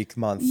next week,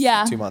 month,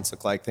 2 months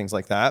look like? Things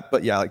like that.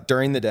 But yeah, like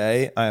during the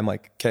day, I'm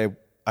like, okay,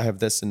 I have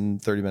this in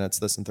 30 minutes,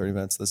 this in 30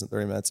 minutes, this in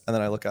 30 minutes. And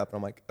then I look up and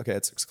I'm like, okay,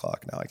 it's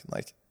 6:00. Now I can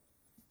like,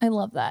 I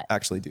love that.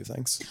 Actually do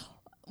things.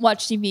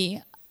 Watch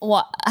TV.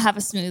 Have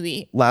a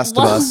smoothie. Last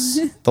of Us.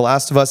 The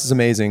Last of Us is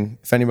amazing.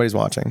 If anybody's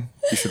watching,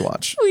 you should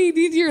watch. We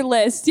need your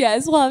list.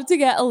 Yes, we'll have to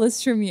get a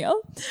list from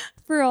you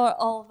for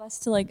all of us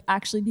to like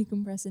actually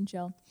decompress and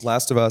chill.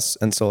 Last of Us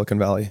and Silicon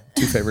Valley,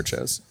 2 favorite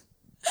shows.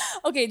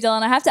 Okay,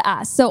 Dylan, I have to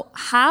ask. So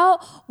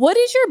what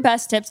is your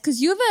best tips? Because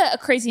you have a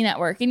crazy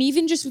network, and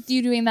even just with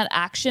you doing that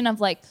action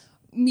of like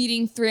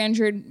meeting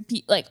 300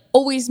 like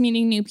always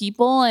meeting new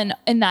people, and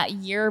in that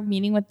year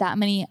meeting with that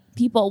many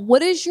people,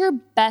 what is your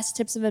best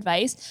tips of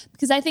advice?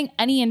 Because I think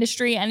any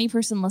industry, any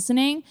person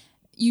listening,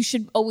 you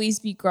should always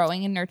be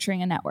growing and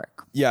nurturing a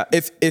network. Yeah,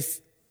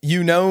 if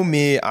you know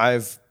me,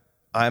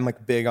 I'm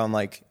like big on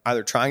like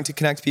either trying to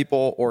connect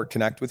people or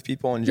connect with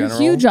people in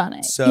general. You're huge on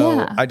it.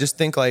 So I just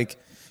think like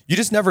you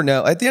just never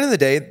know. At the end of the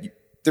day,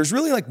 there's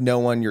really like no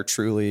one you're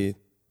truly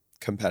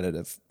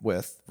competitive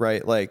with,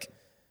 right? Like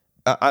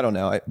I don't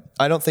know.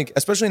 I don't think,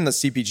 especially in the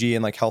CPG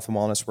and like health and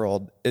wellness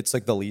world, it's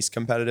like the least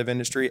competitive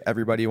industry.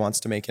 Everybody wants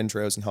to make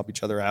intros and help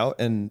each other out.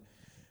 And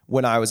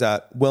when I was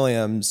at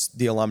Williams,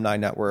 the alumni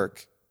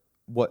network,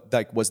 what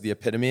like was the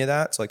epitome of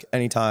that. So like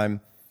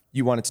anytime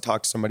you wanted to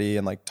talk to somebody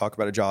and like talk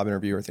about a job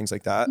interview or things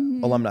like that,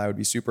 alumni would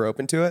be super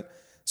open to it.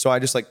 So I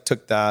just like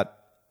took that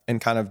and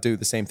kind of do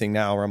the same thing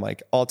now where I'm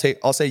like, I'll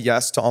say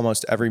yes to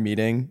almost every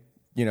meeting,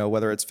 you know,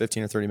 whether it's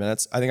 15 or 30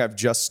 minutes. I think I've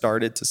just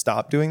started to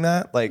stop doing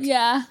that. Like,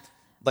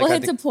 like well,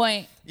 it's a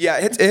point. Yeah,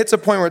 it's a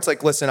point where it's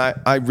like, listen,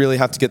 I really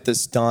have to get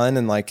this done.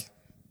 And like,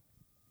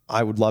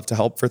 I would love to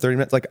help for 30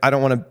 minutes. Like, I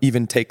don't want to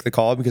even take the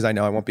call because I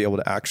know I won't be able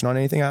to action on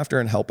anything after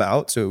and help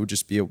out. So it would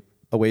just be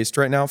a waste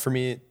right now for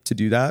me to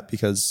do that,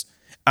 because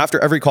after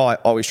every call, I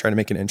always try to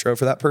make an intro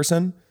for that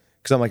person.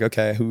 Cause I'm like,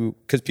 okay,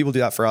 because people do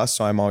that for us.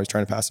 So I'm always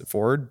trying to pass it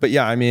forward. But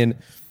yeah, I mean,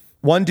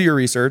 1, do your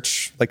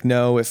research, like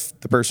know if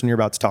the person you're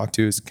about to talk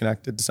to is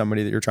connected to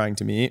somebody that you're trying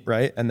to meet.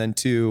 Right. And then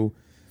 2,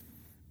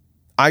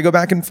 I go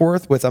back and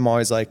forth with, I'm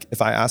always like,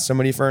 if I ask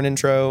somebody for an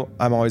intro,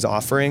 I'm always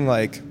offering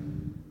like,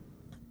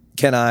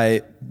 can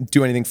I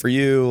do anything for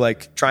you?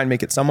 Like try and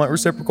make it somewhat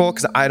reciprocal.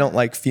 Cause I don't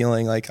like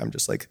feeling like I'm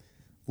just like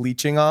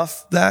leeching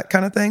off that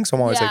kind of thing. So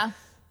I'm always like,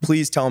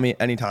 please tell me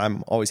anytime.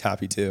 I'm always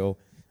happy to.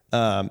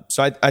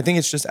 So I think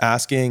it's just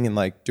asking and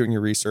like doing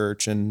your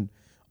research and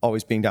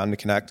always being down to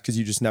connect, because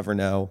you just never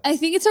know. I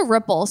think it's a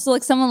ripple. So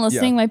like someone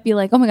listening might be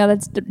like, oh my God,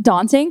 that's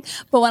daunting.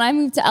 But when I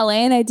moved to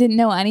LA and I didn't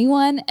know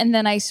anyone, and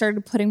then I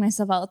started putting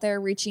myself out there,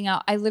 reaching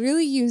out, I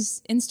literally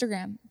used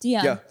Instagram,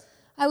 DM. Yeah.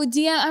 I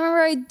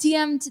remember I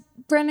DM'd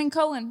Brandon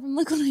Cohen from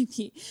Liquid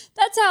IP.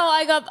 That's how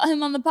I got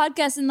him on the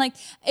podcast. And like,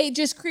 it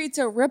just creates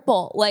a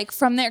ripple like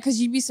from there. Cause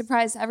you'd be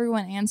surprised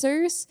everyone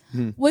answers.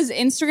 Was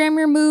Instagram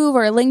your move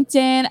or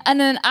LinkedIn? And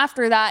then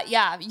after that,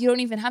 you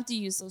don't even have to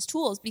use those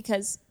tools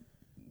because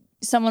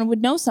someone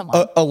would know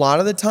someone. A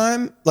lot of the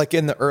time, like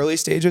in the early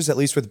stages, at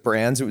least with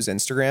brands, it was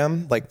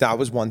Instagram. Like that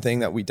was one thing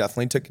that we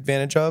definitely took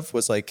advantage of,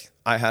 was like,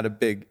 I had a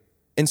big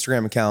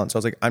Instagram account. So I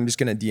was like, I'm just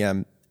going to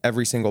DM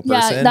every single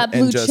person. Yeah, that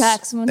blue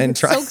check. Someone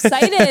gets so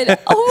excited.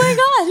 Oh my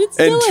God, it's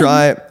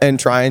Dylan.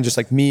 try and just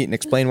like meet and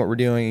explain what we're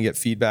doing and get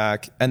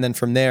feedback. And then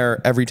from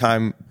there, every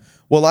time,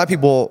 well, a lot of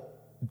people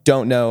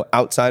don't know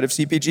outside of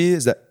CPG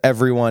is that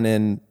everyone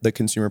in the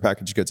consumer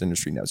packaged goods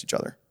industry knows each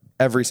other.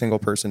 Every single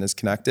person is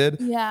connected.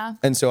 Yeah.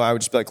 And so I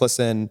would just be like,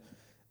 listen,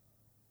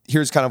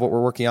 here's kind of what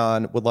we're working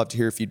on. Would love to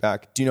hear your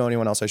feedback. Do you know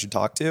anyone else I should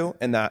talk to?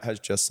 And that has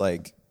just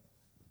like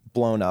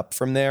blown up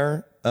from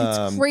there.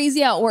 It's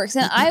crazy how it works.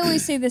 And I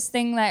always say this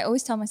thing that I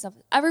always tell myself,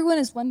 everyone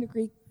is 1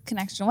 degree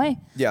connection away.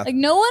 Yeah. Like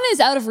no one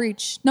is out of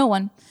reach. No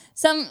one.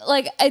 Some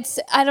like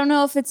I don't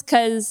know if it's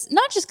cause,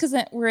 not just cause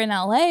we're in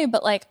LA,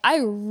 but like I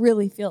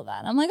really feel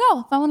that. I'm like,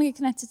 oh, if I want to get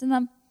connected to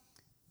them,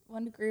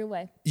 1 degree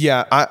away.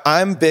 Yeah.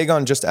 I'm big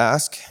on just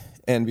ask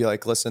and be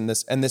like, listen,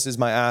 this is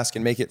my ask,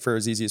 and make it for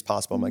as easy as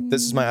possible. I'm like,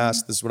 this is my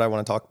ask. This is what I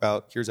want to talk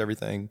about. Here's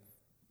everything.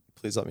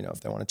 Please let me know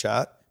if they want to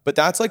chat. But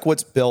that's like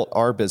what's built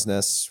our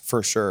business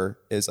for sure,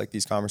 is like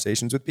these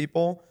conversations with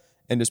people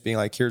and just being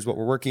like, here's what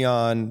we're working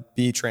on.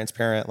 Be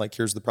transparent. Like,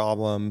 here's the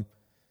problem.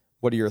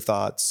 What are your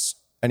thoughts?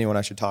 Anyone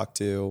I should talk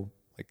to?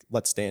 Like,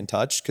 let's stay in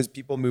touch, because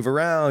people move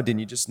around and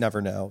you just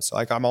never know. So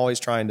like, I'm always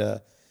trying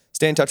to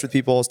stay in touch with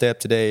people, stay up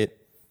to date,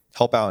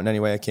 help out in any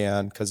way I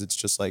can, because it's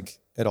just like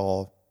it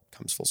all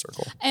comes full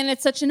circle. And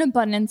it's such an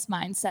abundance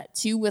mindset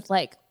too, with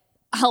like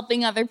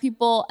helping other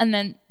people, and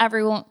then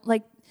everyone,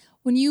 like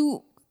when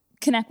you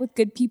connect with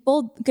good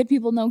people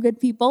know good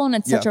people, and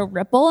it's such a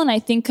ripple. And I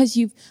think because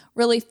you've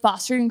really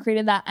fostered and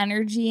created that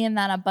energy and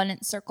that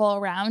abundant circle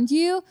around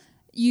you,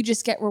 you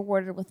just get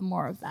rewarded with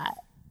more of that.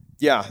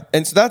 Yeah.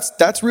 And so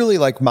that's really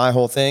like my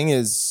whole thing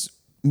is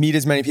meet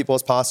as many people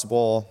as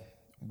possible.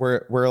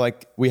 We're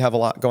like, we have a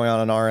lot going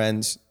on our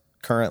end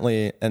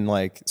currently. And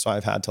like, so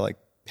I've had to like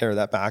pare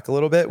that back a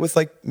little bit with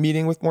like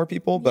meeting with more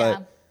people,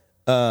 but,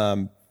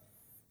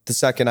 the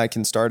second I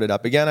can start it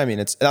up again, I mean,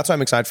 that's why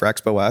I'm excited for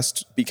Expo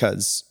West,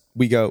 because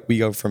we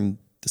go from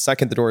the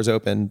second the doors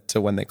open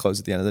to when they close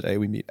at the end of the day.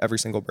 We meet every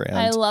single brand.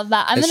 I love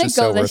that. I'm going to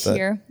go this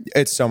year.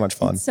 It's so much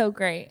fun. It's so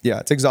great. Yeah.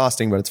 It's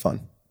exhausting, but it's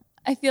fun.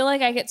 I feel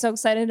like I get so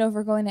excited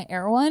over going to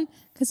Air One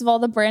because of all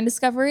the brand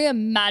discovery.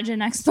 Imagine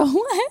Expo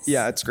West.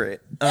 Yeah, it's great.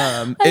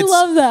 I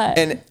love that.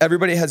 And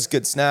everybody has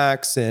good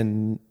snacks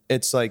and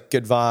it's like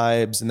good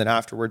vibes. And then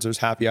afterwards there's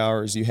happy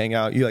hours. You hang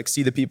out, you like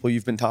see the people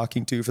you've been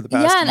talking to for the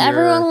past year. Yeah, and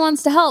everyone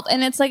wants to help.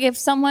 And it's like if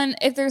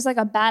there's like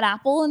a bad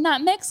apple in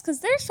that mix,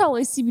 because there's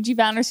probably CPG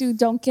founders who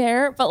don't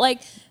care, but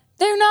like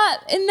they're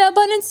not in the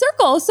abundant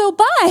circle, so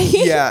bye.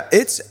 Yeah,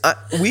 it's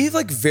we've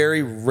like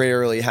very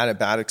rarely had a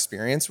bad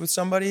experience with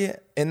somebody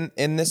in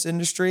this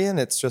industry, and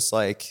it's just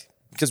like,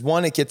 because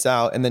one, it gets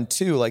out, and then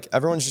two, like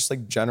everyone's just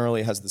like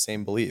generally has the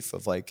same belief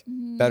of like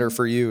better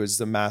for you is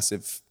a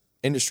massive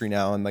industry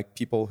now, and like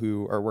people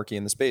who are working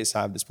in the space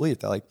have this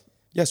belief that like,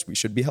 yes, we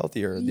should be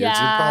healthier. Yeah,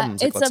 there's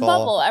problems. Like, it's a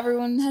bubble.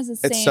 Everyone has the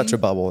same. It's such a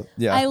bubble.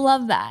 Yeah. I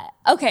love that.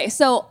 Okay,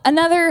 so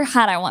another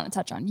hat I want to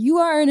touch on. You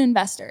are an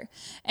investor,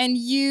 and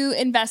you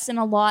invest in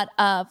a lot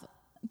of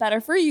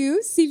better for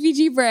you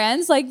CPG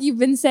brands, like you've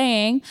been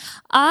saying.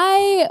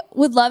 I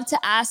would love to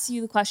ask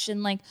you the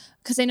question, like,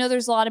 because I know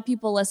there's a lot of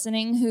people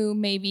listening who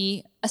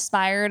maybe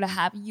aspire to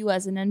have you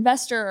as an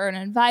investor or an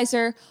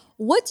advisor.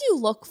 What do you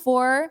look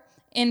for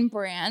in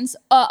brands?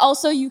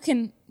 Also, you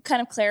can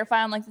kind of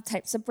clarify on like the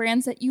types of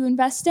brands that you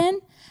invest in,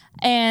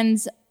 and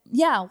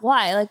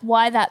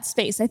why that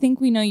space. I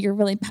think we know you're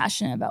really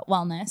passionate about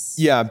wellness.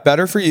 Yeah,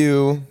 better for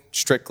you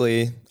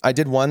strictly. I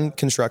did one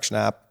construction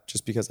app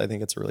just because I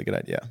think it's a really good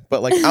idea,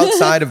 but like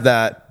outside of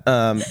that,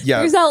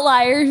 there's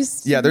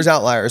outliers. Yeah, there's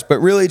outliers, but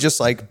really just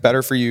like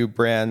better for you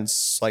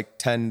brands, like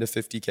 10 to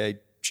 50K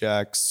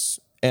checks,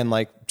 and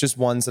like just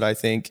ones that I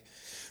think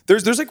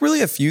there's like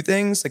really a few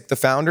things. Like the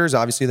founder is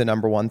obviously the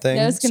number one thing.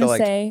 Yeah, I was gonna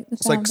say the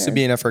it's like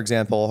Sabina, for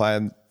example.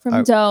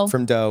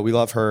 From Doe. We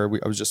love her.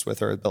 I was just with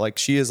her, but like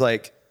she is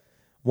like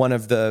one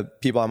of the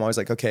people I'm always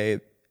like, okay,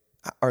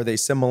 are they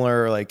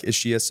similar? Like, is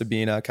she a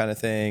Sabina kind of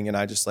thing? And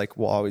I just like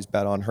will always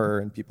bet on her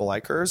and people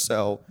like her.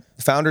 So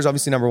the founder is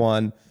obviously number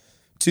one.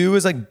 Two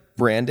is like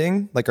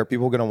branding. Like, are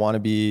people going to want to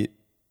be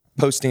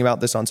posting about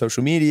this on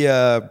social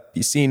media,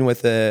 be seen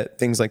with it,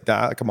 things like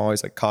that? Like I'm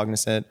always like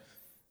cognizant.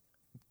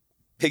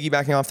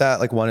 Piggybacking off that,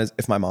 like one is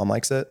if my mom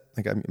likes it.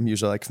 Like I'm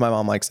usually like, if my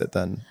mom likes it,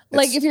 then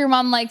like if your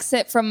mom likes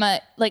it from a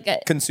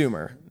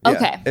consumer. Okay.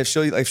 Yeah. If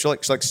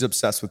she's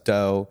obsessed with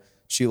dough.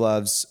 She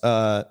loves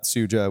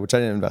Suja, which I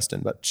didn't invest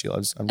in, but she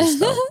loves. I'm just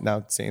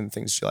now seeing the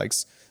things she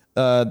likes.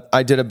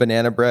 I did a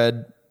banana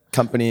bread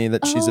company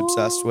that she's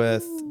obsessed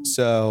with.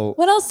 So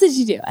what else did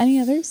you do? Any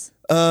others?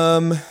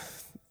 I'm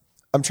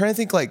trying to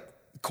think, like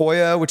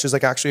Koya, which is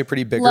like actually a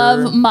pretty bigger.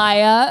 Love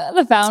Maya,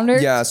 the founder.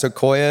 Yeah, so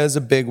Koya is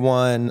a big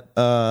one.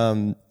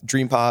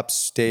 Dream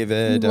Pops,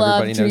 David.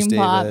 Everybody knows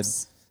David.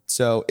 Pops.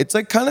 So it's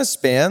like kind of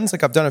spans.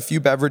 Like I've done a few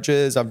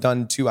beverages. I've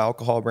done 2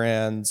 alcohol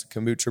brands,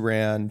 kombucha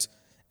brand.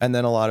 And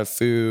then a lot of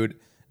food,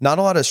 not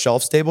a lot of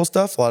shelf stable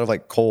stuff, a lot of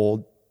like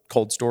cold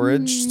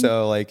storage.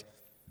 So like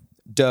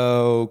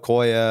Doe,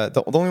 Koya,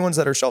 the only ones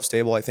that are shelf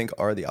stable, I think,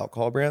 are the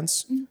alcohol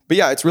brands. But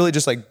yeah, it's really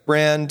just like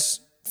brand,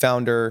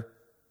 founder,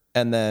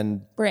 and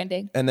then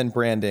branding. And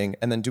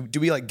then do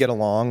we like get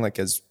along like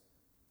as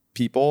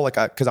people? Like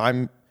I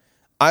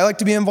like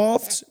to be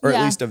involved or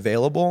at least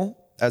available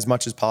as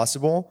much as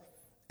possible.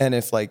 And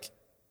if like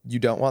you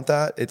don't want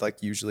that, it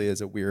like usually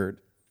is a weird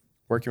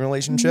working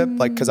relationship.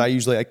 Like, cause I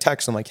usually like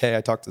text them like, hey,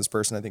 I talked to this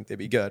person. I think they'd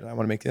be good. I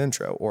want to make the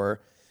intro. Or,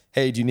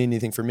 hey, do you need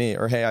anything from me?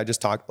 Or, hey, I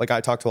talk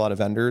to a lot of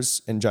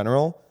vendors in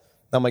general.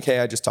 I'm like, hey,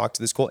 I just talked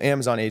to this cool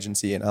Amazon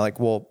agency, and I like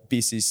will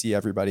BCC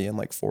everybody and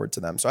like forward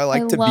to them. So I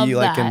like to be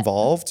like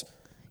involved.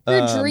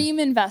 You're a dream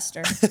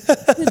investor.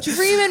 The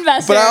dream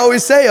investor. But I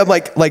always say, I'm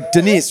like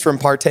Denise from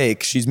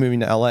Partake, she's moving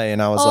to LA,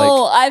 and I was like,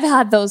 oh, I've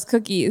had those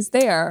cookies.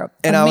 They are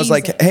and amazing. I was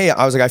like, hey,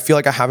 I feel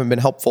like I haven't been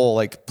helpful.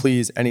 Like,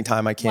 please,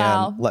 anytime I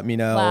can, let me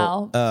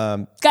know.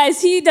 Wow.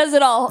 Guys, he does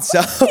it all.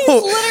 So he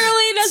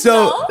literally does it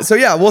all. So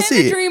yeah, we'll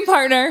see. A dream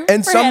partner.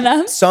 And for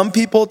Hannah. some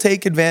people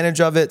take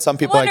advantage of it. Some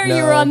people like no.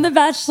 You were on The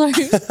Bachelor.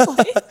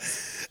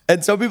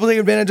 And some people take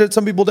advantage of it,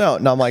 some people don't.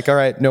 And I'm like, all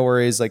right, no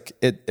worries. Like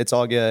it's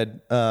all good.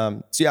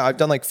 So yeah, I've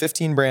done like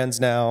 15 brands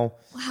now.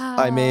 Wow.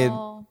 I made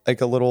like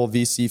a little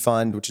VC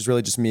fund, which is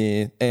really just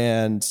me.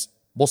 And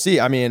we'll see.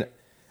 I mean,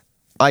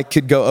 I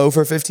could go 0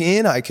 for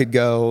 15. I could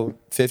go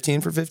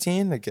 15 for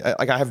 15. Like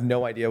I have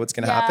no idea what's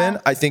going to happen.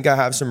 I think I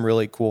have some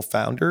really cool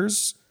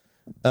founders.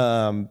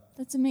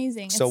 That's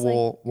amazing.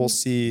 So we'll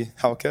see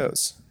how it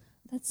goes.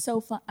 That's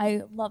so fun.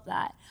 I love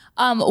that.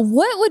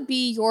 What would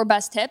be your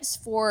best tips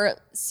for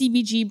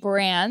CBG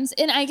brands?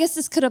 And I guess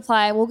this could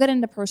apply. We'll get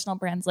into personal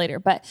brands later,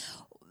 but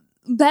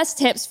best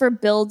tips for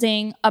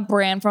building a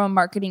brand from a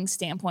marketing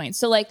standpoint.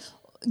 So like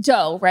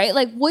Doe, right?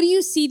 Like what do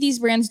you see these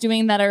brands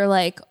doing that are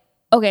like,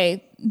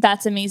 okay,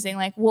 that's amazing.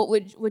 Like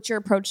what's your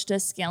approach to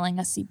scaling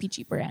a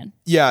CPG brand?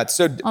 Yeah.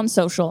 So on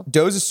social.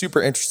 Doe's a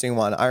super interesting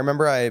one. I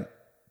remember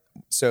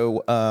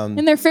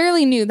and they're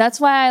fairly new. That's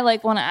why I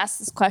like want to ask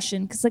this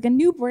question. Cause like a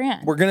new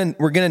brand. We're going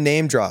to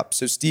name drop.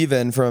 So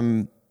Steven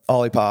from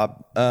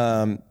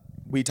Olipop,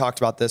 we talked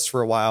about this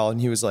for a while and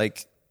he was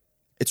like,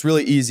 it's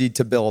really easy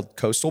to build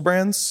coastal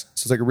brands.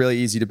 So it's like really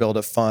easy to build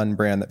a fun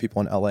brand that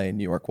people in LA and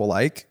New York will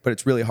like, but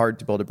it's really hard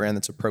to build a brand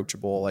that's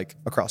approachable, like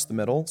across the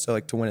middle. So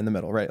like to win in the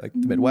middle, right? Like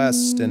the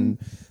Midwest and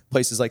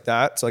places like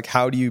that. So like,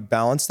 how do you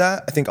balance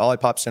that? I think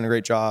Olipop's doing a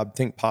great job. I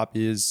think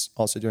Poppy is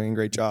also doing a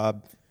great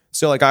job.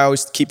 So like, I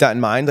always keep that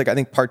in mind. Like I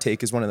think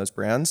Partake is one of those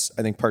brands.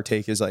 I think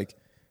Partake is like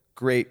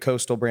great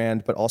coastal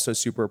brand, but also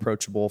super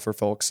approachable for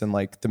folks in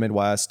like the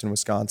Midwest and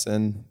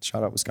Wisconsin.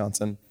 Shout out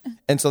Wisconsin.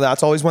 And so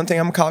that's always one thing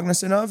I'm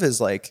cognizant of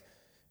is like,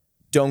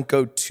 don't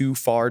go too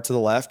far to the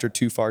left or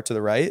too far to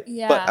the right.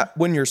 Yeah. But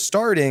when you're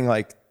starting,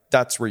 like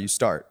that's where you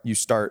start. You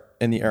start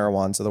in the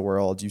Erewhons of the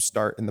world. You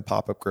start in the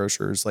pop-up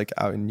grocers like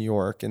out in New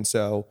York. And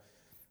so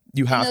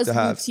you have to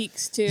have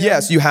boutiques too.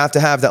 Yes, you have to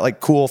have that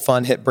like cool,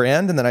 fun hit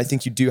brand. And then I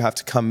think you do have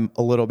to come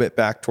a little bit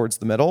back towards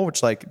the middle,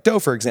 which like Doe,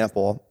 for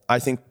example, I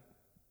think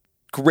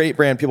great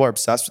brand. People are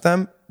obsessed with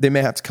them. They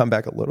may have to come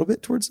back a little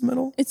bit towards the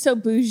middle. It's so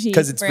bougie.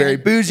 Because it's very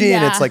bougie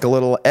and it's like a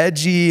little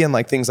edgy and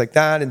like things like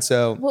that. And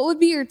so what would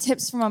be your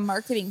tips from a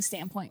marketing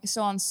standpoint?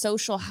 So on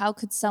social, how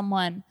could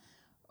someone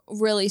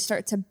really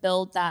start to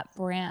build that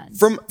brand?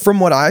 From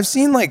what I've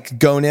seen, like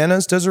Go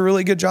Nanas does a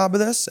really good job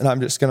of this. And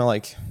I'm just going to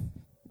like,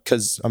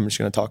 because I'm just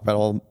going to talk about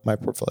all my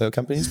portfolio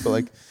companies, but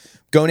like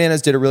Go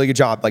Nanas did a really good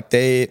job. Like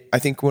I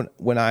think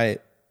when I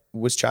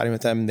was chatting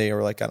with them, they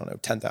were like, I don't know,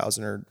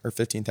 10,000 or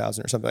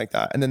 15,000 or something like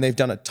that. And then they've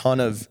done a ton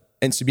of,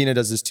 and Sabina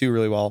does this too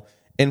really well,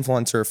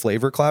 influencer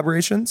flavor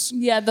collaborations.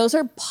 Yeah, those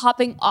are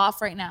popping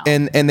off right now.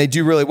 And they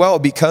do really well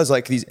because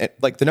like these,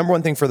 like the number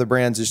one thing for the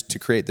brands is to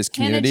create this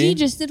community. Hannah G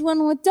just did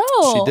one with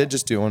Doe. She did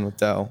just do one with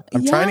Doe.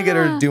 I'm trying to get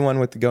her to do one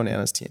with the Go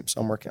Nanas team.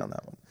 So I'm working on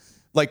that one.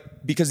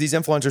 Like, because these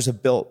influencers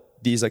have built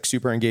these like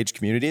super engaged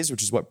communities,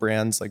 which is what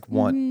brands like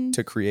want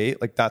to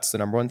create. Like that's the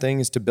number one thing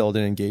is to build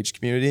an engaged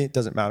community. It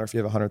doesn't matter if you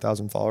have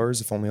 100,000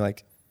 followers, if only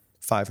like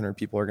 500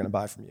 people are going to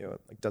buy from you,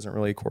 it like doesn't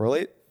really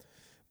correlate.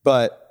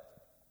 But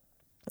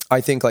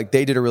I think like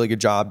they did a really good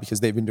job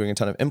because they've been doing a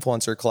ton of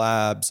influencer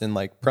collabs and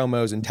like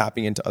promos and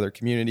tapping into other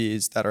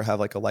communities that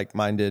have like a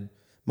like-minded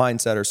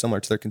mindset or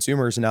similar to their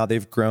consumers. And now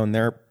they've grown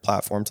their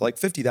platform to like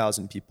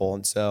 50,000 people.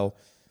 And so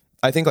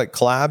I think like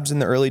collabs in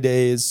the early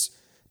days,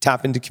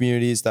 tap into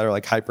communities that are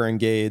like hyper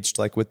engaged,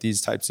 like with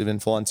these types of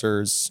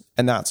influencers.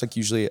 And that's like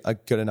usually a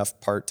good enough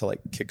part to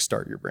like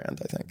kickstart your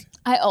brand, I think.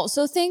 I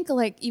also think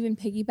like even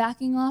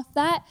piggybacking off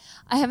that,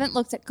 I haven't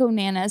looked at Go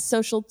Nanas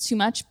social too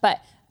much,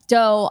 but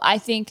Doe, I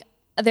think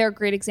they're a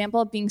great example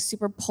of being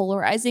super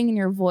polarizing in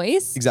your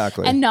voice.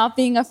 Exactly. And not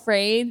being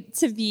afraid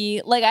to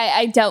be like,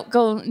 I doubt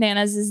Go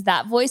Nanas is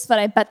that voice, but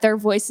I bet their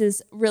voice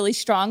is really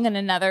strong and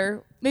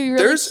another maybe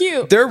really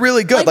cute. They're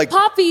really good. Like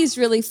Poppy's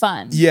really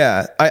fun.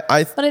 Yeah. But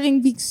I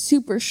think being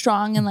super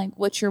strong and like,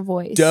 what's your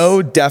voice?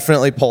 Doe,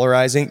 definitely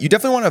polarizing. You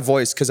definitely want a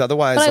voice because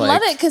otherwise But I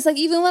love it because like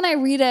even when I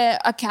read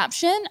a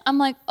caption, I'm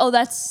like, oh,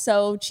 that's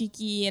so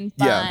cheeky and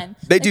fun. Yeah,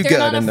 they do they're good.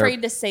 They're not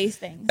afraid to say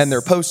things. And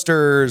their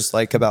posters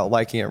like about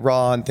liking it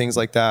raw and things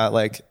like that.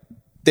 Like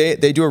they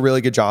do a really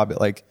good job at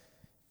like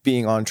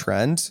being on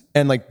trend,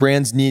 and like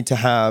brands need to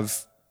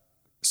have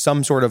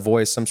some sort of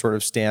voice, some sort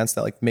of stance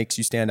that like makes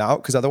you stand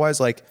out. Because otherwise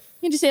like,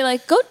 you just say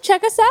like, go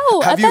check us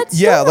out at that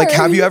store. Yeah, like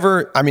have you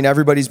ever, I mean,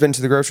 everybody's been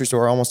to the grocery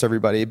store, almost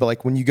everybody, but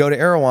like when you go to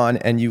Erewhon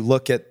and you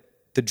look at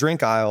the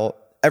drink aisle,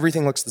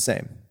 everything looks the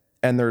same.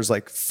 And there's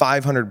like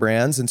 500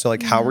 brands. And so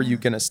like, how are you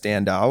going to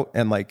stand out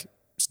and like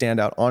stand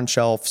out on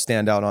shelf,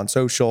 stand out on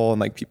social, and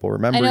like people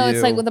remember you? I know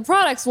it's like with the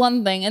product's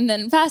one thing, and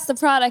then past the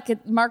product,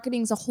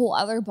 marketing's a whole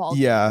other ball.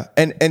 Yeah.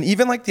 And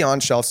even like the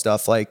on shelf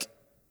stuff, like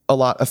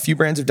a few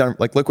brands have done,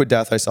 like Liquid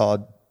Death, I saw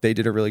they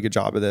did a really good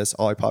job of this.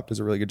 Olipop does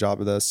a really good job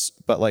of this.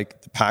 But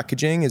like the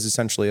packaging is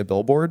essentially a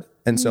billboard.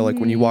 And so like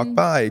when you walk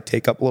by,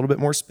 take up a little bit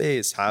more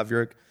space, have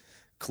your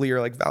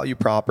clear like value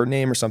prop or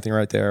name or something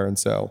right there. And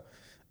so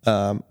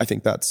I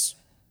think that's,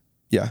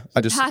 yeah.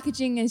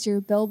 Packaging is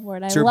your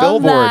billboard. It's your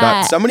billboard.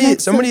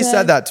 Somebody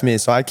said that to me,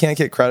 so I can't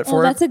get credit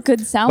for it. That's a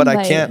good sound but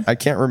bite. I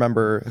can't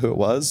remember who it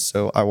was,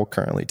 so I will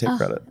currently take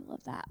credit. I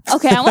love that.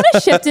 Okay, I want to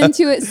shift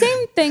into it.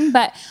 Same thing,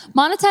 but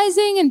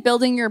monetizing and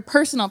building your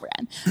personal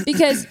brand,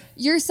 because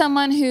you're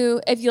someone who,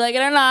 if you like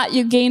it or not,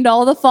 you gained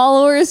all the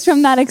followers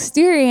from that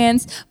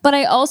experience. But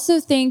I also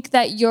think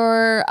that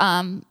you're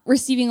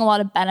receiving a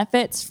lot of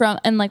benefits from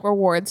and like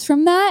rewards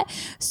from that.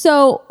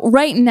 So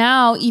right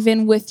now,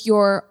 even with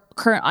your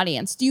current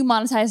audience, do you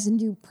monetize and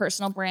do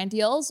personal brand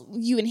deals?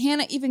 You and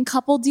Hannah even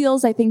couple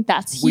deals. I think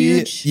that's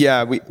huge.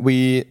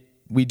 We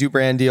we do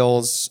brand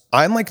deals.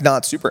 I'm like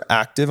not super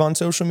active on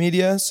social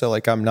media. So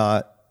like I'm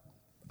not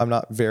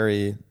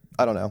very,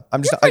 I don't know.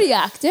 I'm just You're pretty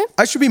active.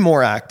 I should be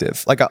more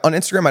active. Like on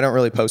Instagram, I don't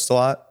really post a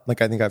lot.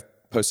 Like I think I've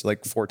posted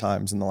like 4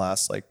 times in the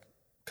last like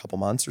couple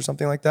months or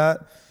something like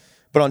that.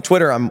 But on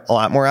Twitter, I'm a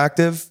lot more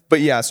active.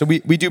 But yeah, so we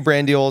do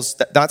brand deals.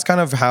 That's kind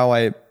of how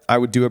I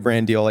would do a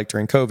brand deal like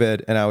during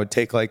COVID, and I would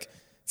take like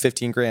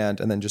 15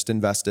 grand and then just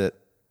invest it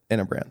in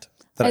a brand.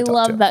 I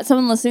love that.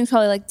 Someone listening is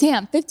probably like,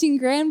 damn, 15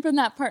 grand from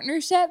that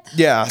partnership.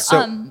 Yeah.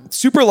 So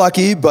super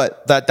lucky,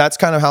 but that's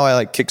kind of how I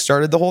like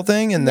kickstarted the whole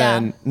thing. And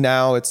then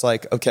now it's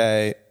like,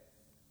 okay,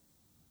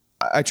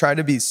 I try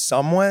to be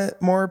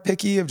somewhat more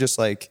picky of just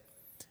like,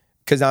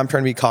 because now I'm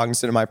trying to be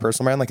cognizant of my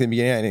personal brand. Like in the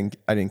beginning,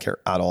 I didn't care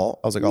at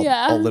all. I was like,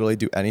 I'll literally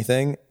do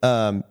anything.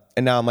 And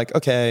now I'm like,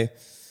 okay,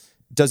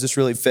 does this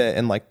really fit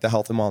in like the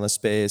health and wellness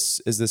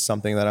space? Is this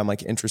something that I'm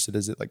like interested?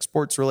 Is it like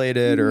sports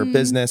related or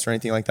business or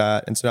anything like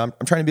that? And so I'm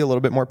trying to be a little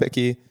bit more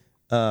picky.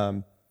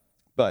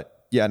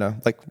 But yeah, no,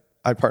 like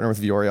I partner with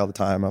Viore all the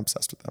time. I'm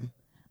obsessed with them.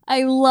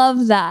 I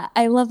love that.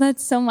 I love that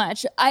so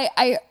much.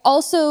 I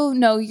also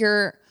know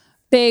you're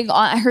big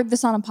on, I heard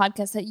this on a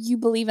podcast, that you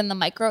believe in the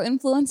micro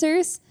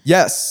influencers.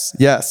 Yes.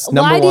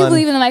 Why do you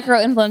believe in the micro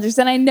influencers?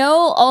 And I know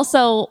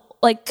also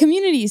like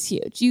community is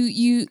huge.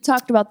 You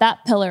talked about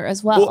that pillar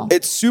as well.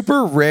 It's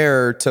super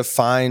rare to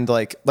find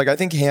like I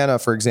think Hannah,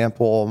 for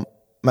example,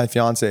 my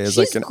fiance is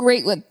she's like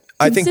great with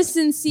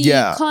consistency,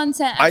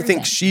 content, everything. I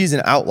think she's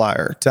an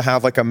outlier to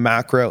have like a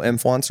macro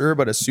influencer,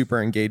 but a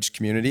super engaged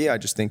community. I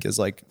just think is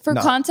like, for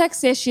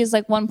context, she has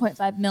like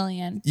 1.5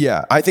 million.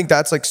 Yeah. I think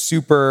that's like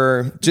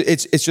super,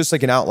 it's just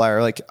like an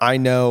outlier. Like I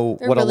know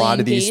what really a lot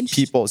engaged. Of these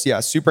people,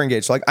 super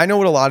engaged. Like I know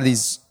what a lot of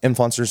these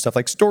influencers stuff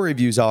like story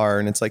views are.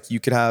 And it's like, you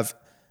could have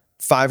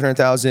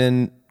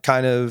 500,000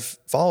 kind of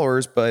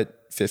followers,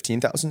 but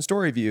 15,000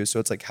 story views. So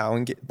it's like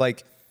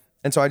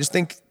and so I just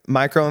think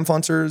micro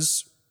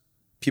influencers,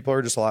 people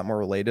are just a lot more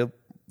related.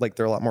 Like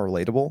they're a lot more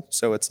relatable.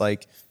 So it's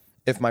like,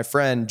 if my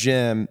friend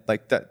Jim,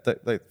 like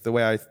the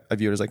way I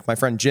view it is like, my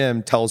friend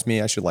Jim tells me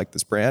I should like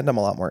this brand, I'm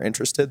a lot more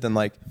interested than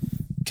like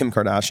Kim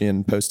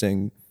Kardashian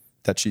posting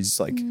that she's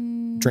like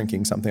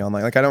drinking something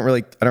online. Like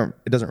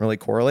it doesn't really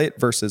correlate,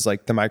 versus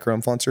like the micro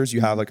influencers,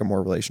 you have like a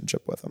more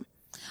relationship with them.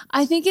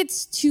 I think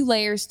it's 2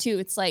 layers too.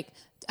 It's like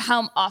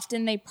how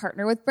often they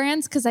partner with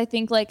brands. Cause I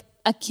think like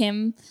a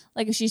Kim,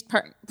 like if she's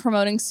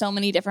promoting so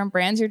many different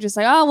brands, you're just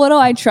like, oh, what do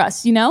I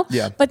trust? You know?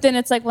 Yeah. But then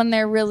it's like when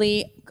they're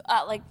really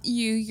like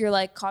you're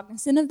like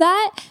cognizant of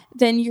that,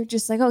 then you're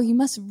just like, oh, you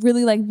must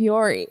really like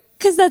Viore.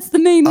 Cause that's the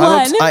main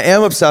one. I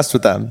am obsessed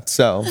with them.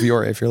 So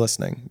Viore, if you're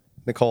listening,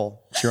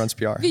 Nicole, she runs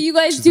PR. But you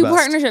guys do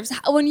partnerships.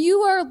 When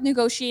you are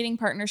negotiating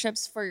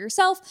partnerships for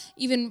yourself,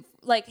 even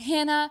like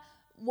Hannah,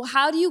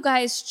 how do you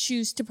guys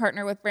choose to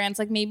partner with brands?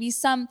 Like maybe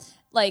some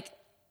like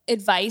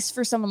advice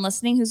for someone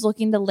listening who's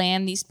looking to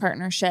land these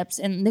partnerships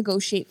and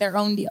negotiate their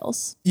own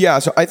deals? Yeah,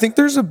 so I think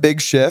there's a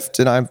big shift,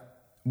 and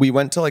we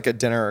went to like a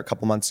dinner a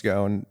couple months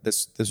ago, and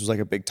this was like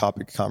a big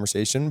topic of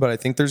conversation, but I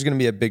think there's going to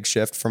be a big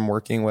shift from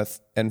working with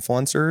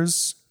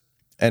influencers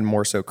and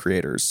more so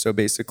creators. So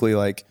basically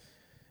like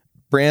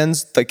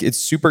brands, like it's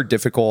super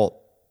difficult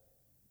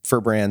for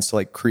brands to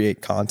like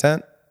create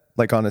content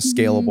like on a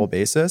scalable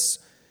basis.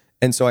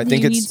 And so I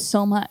think need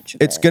so much.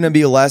 It's going to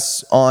be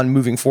less on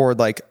moving forward,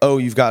 like, oh,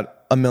 you've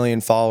got 1 million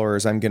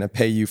followers, I'm going to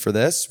pay you for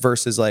this,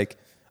 versus like,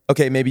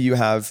 okay, maybe you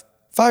have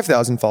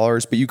 5,000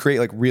 followers, but you create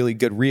like really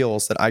good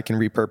reels that I can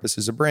repurpose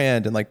as a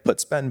brand and like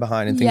put spend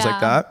behind and things like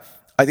that.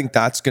 I think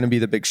that's going to be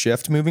the big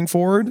shift moving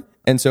forward.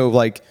 And so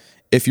like,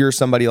 if you're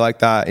somebody like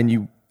that,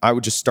 and I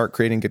would just start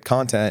creating good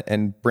content,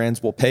 and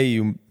brands will pay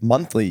you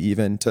monthly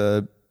even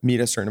to meet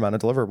a certain amount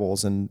of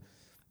deliverables. And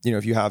you know,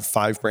 if you have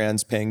 5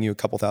 brands paying you a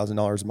couple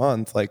 $1,000s a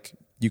month, like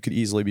you could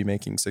easily be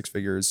making 6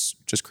 figures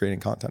just creating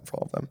content for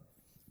all of them.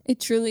 It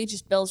truly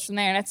just builds from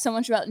there. And it's so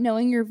much about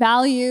knowing your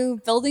value,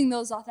 building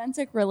those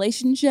authentic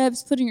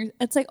relationships,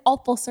 it's like all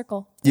full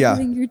circle.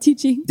 Everything you're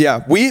teaching.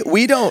 Yeah. We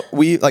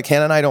like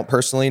Hannah and I don't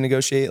personally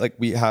negotiate. Like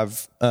we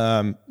have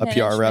a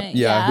PR rep,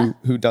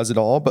 who does it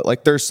all. But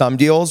like there's some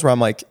deals where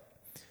I'm like,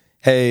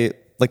 hey,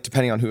 like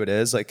depending on who it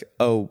is, like,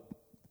 oh,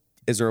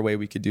 is there a way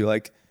we could do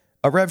like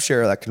a rev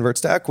share that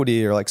converts to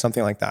equity or like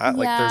something like that?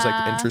 Like there's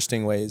like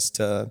interesting ways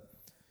to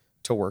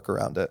work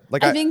around it.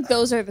 Like I think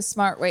those are the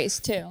smart ways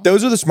too.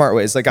 Those are the smart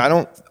ways. Like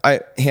Hannah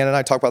and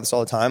I talk about this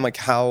all the time. Like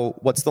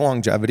what's the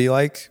longevity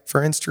like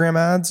for Instagram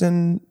ads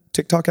and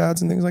TikTok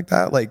ads and things like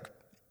that? Like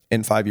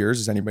in 5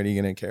 years, is anybody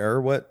going to care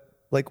what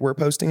like we're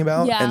posting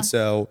about? Yeah. And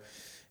so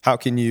how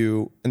can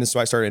you, and this is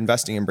why I started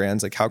investing in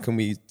brands. Like how can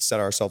we set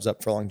ourselves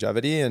up for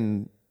longevity?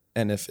 And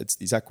if it's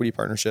these equity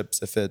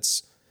partnerships, if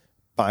it's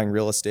buying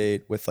real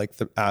estate with like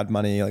the ad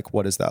money, like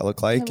what does that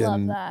look like? I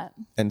love that.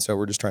 And so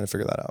we're just trying to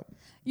figure that out.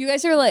 You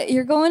guys are like,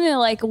 you're going to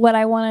like what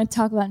I want to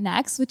talk about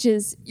next, which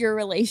is your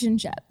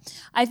relationship.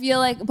 I feel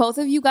like both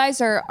of you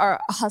guys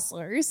are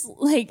hustlers.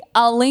 Like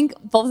I'll link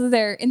both of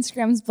their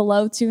Instagrams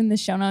below too in the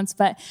show notes,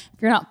 but if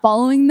you're not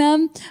following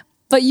them,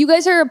 But you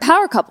guys are a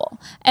power couple.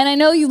 And I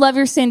know you love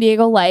your San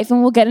Diego life,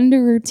 and we'll get into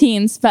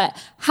routines, but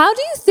how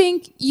do you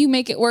think you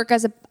make it work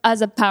as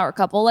a power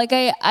couple? Like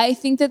I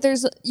think that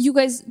you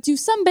guys do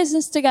some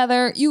business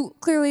together. You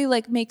clearly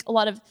like make a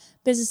lot of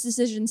business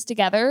decisions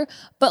together,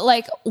 but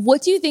like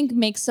what do you think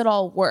makes it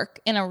all work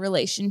in a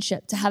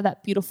relationship to have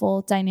that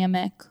beautiful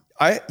dynamic?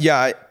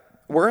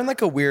 We're in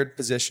like a weird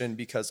position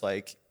because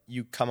like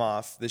you come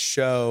off the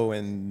show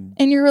and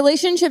your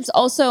relationship's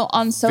also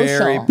on social.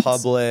 Very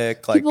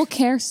public. Like people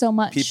care so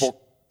much. People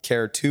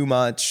care too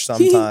much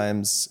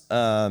sometimes.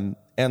 And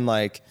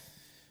like,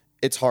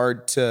 it's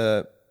hard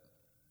to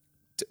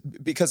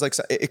because like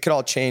it could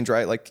all change,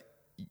 right? Like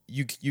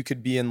you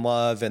could be in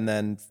love and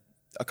then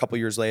a couple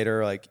years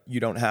later, like you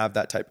don't have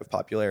that type of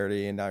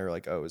popularity. And now you're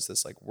like, oh, is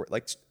this like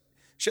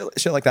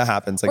shit like that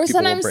happens. Like or people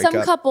sometimes will break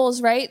up.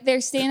 Couples, right? They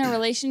stay in a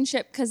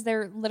relationship because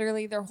they're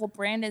literally their whole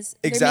brand is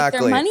exactly.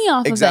 They make their money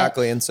off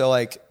exactly. of it.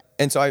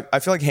 And so I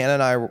feel like Hannah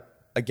and I were,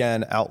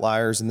 again,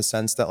 outliers in the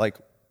sense that like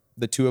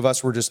the two of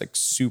us were just like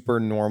super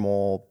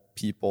normal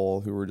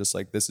people who were just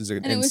like, this is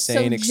an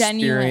insane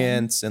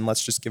experience and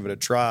let's just give it a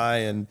try.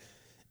 And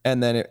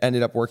then it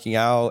ended up working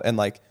out. And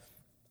like,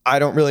 I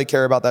don't really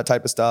care about that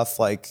type of stuff.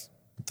 Like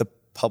the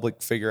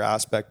public figure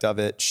aspect of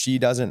it. She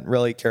doesn't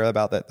really care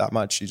about that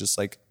much. She just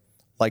like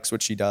likes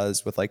what she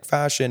does with like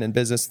fashion and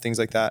business and things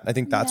like that. And I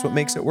think that's what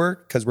makes it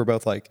work. Cause we're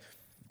both like,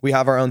 we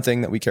have our own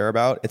thing that we care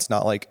about. It's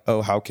not like,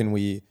 oh, how can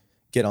we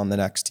get on the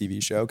next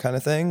TV show kind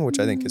of thing, which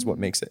I think is what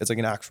makes it. It's like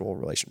an actual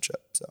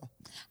relationship. So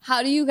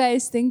how do you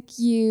guys think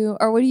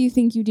what do you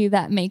think you do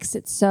that makes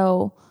it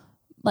so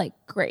like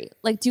great?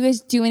 Like, do you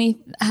guys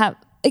have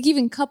like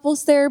even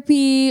couples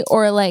therapy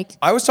or like?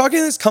 I was talking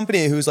to this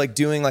company who's like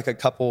doing like a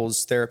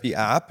couples therapy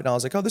app. And I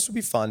was like, oh, this would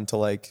be fun to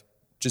like,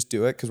 just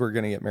do it because we're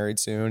going to get married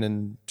soon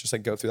and just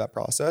like go through that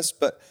process.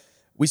 But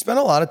we spend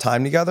a lot of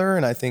time together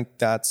and I think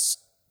that's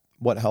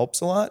what helps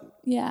a lot.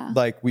 Yeah.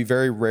 Like we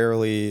very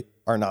rarely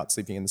are not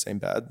sleeping in the same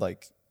bed.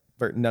 Like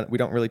we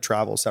don't really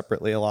travel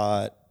separately a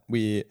lot.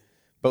 We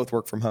both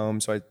work from home.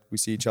 So we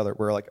see each other.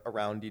 We're like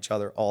around each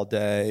other all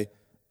day.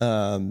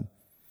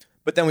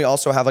 But then we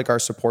also have like our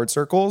support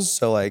circles.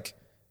 So like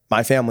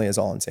my family is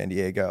all in San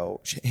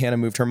Diego. Hannah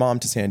moved her mom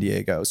to San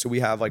Diego. So we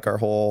have like our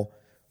whole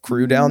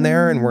crew down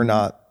there and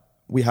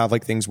we have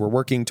like things we're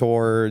working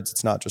towards.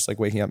 It's not just like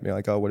waking up and being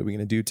like, oh, what are we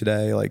going to do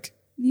today? Like,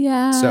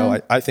 yeah. So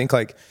I think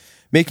like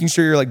making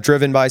sure you're like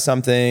driven by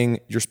something,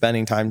 you're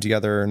spending time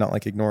together, not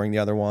like ignoring the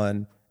other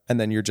one. And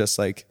then you're just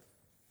like,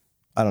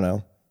 I don't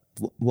know,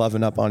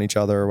 loving up on each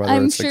other, whether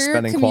it's like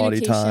spending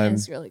quality time.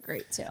 Is really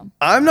great too.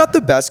 I'm not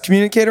the best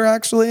communicator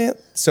actually.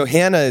 So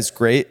Hannah is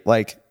great.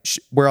 Like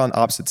we're on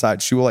opposite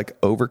sides. She will like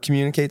over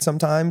communicate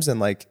sometimes. And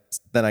like,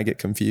 then I get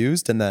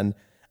confused. And then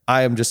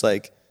I am just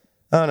like,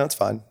 oh no, it's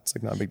fine. It's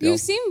like not a big deal. You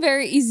seem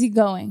very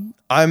easygoing.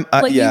 You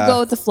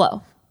go with the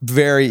flow.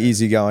 Very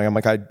easygoing. I'm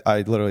like,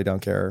 I literally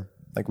don't care.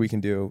 Like we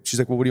can do. She's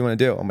like, well, what do you want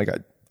to do? I'm like,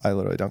 I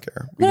literally don't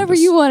care. Whatever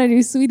you want to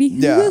do, sweetie.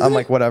 Yeah, I'm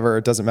like, whatever.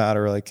 It doesn't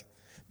matter. Like,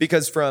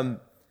 because from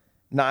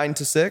 9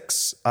 to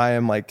 6, I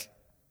am like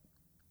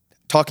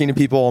talking to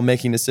people,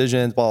 making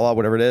decisions, blah, blah,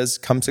 whatever it is.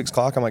 Come 6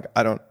 o'clock, I'm like,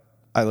 I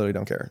literally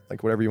don't care.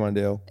 Like whatever you want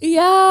to do.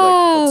 Yeah.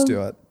 Like, let's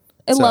do it.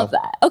 I love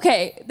that.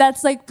 Okay.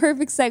 That's like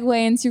perfect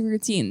segue into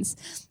routines.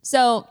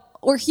 So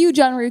we're huge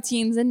on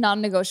routines and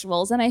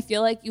non-negotiables. And I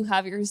feel like you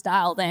have yours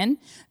dialed in.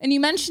 And you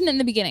mentioned in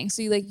the beginning.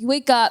 So you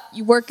wake up,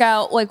 you work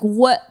out, like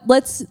what,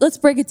 let's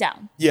break it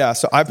down. Yeah.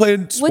 So I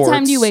played sports. What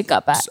time do you wake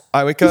up at? So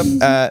I wake up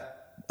at,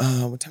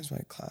 what time's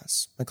my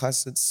class? My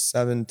class is at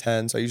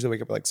 7:10. So I usually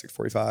wake up at like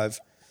 6:45.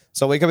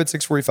 So I wake up at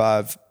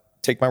 6:45.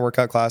 Take my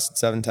workout class at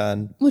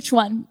 7:10. Which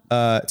one?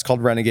 It's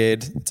called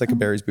Renegade. It's like a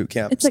Barry's boot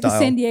camp. It's like a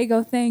San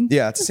Diego thing.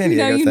 Yeah, it's a San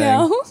Diego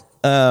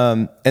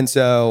thing. And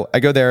so I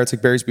go there. It's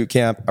like Barry's boot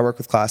camp. I work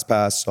with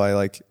ClassPass, so I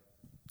like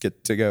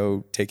get to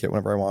go take it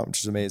whenever I want, which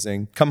is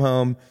amazing. Come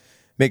home,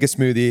 make a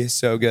smoothie,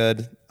 so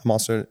good. I'm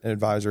also an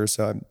advisor,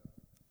 so I'm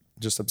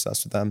just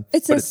obsessed with them.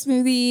 It's a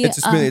smoothie. It's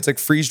a smoothie. It's like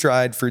freeze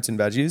dried fruits and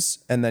veggies,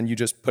 and then you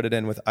just put it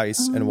in with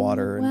ice and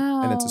water,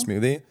 and it's a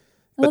smoothie.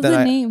 But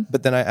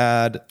then I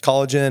add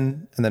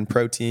collagen and then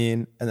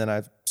protein. And then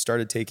I've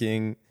started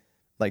taking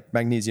like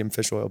magnesium,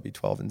 fish oil,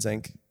 B12 and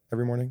zinc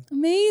every morning.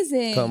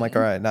 Amazing. So I'm like,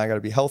 all right, now I got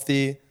to be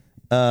healthy.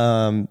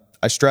 I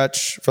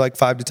stretch for like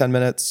 5 to 10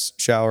 minutes,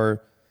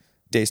 shower.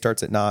 Day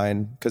starts at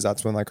 9 because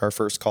that's when like our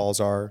first calls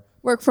are.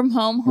 Work from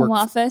home, home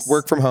office.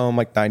 Work from home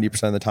like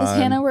 90% of the time. Does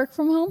Hannah work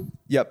from home?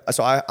 Yep.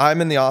 So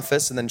I'm in the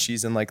office and then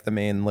she's in like the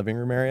main living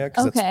room area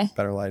because that's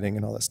better lighting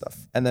and all this stuff.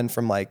 And then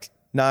from like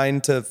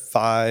 9 to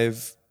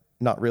 5,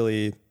 not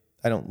really,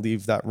 I don't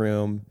leave that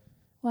room.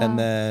 Wow. And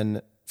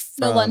then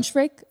no lunch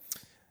break?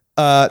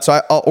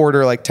 So I'll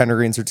order like tender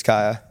green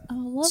zurticaia. Oh,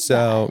 love that.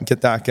 So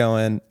get that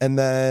going. And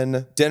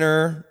then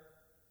dinner,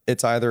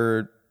 it's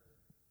either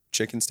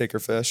chicken, steak, or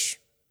fish.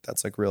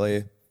 That's like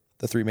really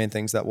the 3 main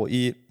things that we'll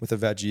eat with a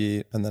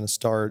veggie and then a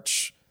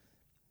starch.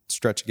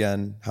 Stretch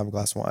again, have a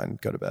glass of wine,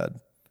 go to bed,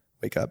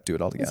 wake up, do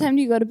it all again. What time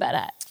do you go to bed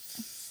at?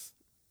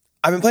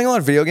 I've been playing a lot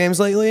of video games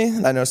lately.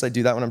 I noticed I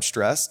do that when I'm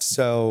stressed.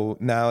 So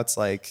now it's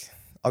like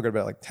I'll go to bed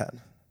at like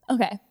 10.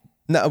 Okay.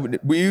 No,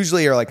 we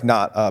usually are like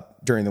not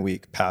up during the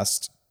week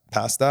past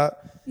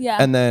that. Yeah.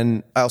 And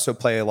then I also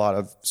play a lot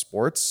of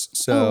sports.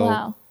 So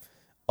wow.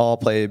 I'll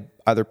play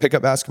either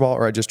pickup basketball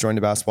or I just joined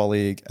a basketball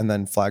league and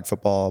then flag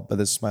football. But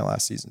this is my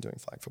last season doing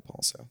flag football.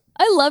 So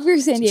I love your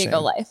San Diego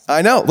life.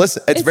 I know.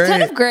 Listen, it's very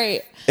kind of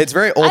great. It's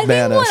very old manish.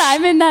 I think when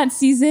I'm in that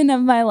season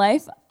of my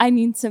life, I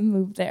need to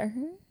move there.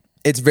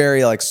 It's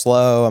very like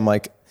slow. I'm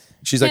like,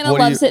 she's like, Hannah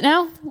loves it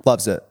now?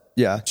 Loves it.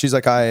 Yeah. She's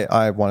like,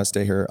 I want to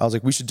stay here. I was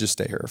like, we should just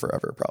stay here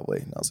forever, probably.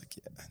 And I was like,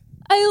 yeah.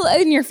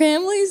 And your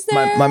family's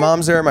there? My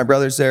mom's there. My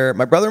brother's there.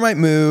 My brother might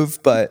move,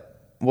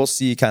 but we'll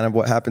see kind of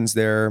what happens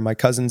there. My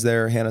cousin's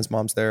there. Hannah's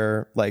mom's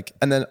there. Like,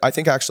 and then I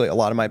think actually a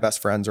lot of my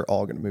best friends are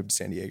all going to move to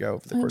San Diego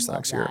over the course of the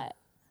next year.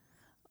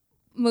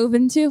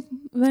 Moving to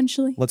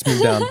eventually. Let's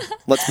move down.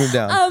 Let's move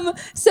down.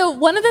 So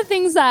one of the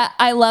things that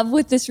I love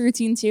with this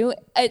routine too,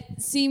 it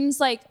seems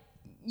like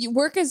you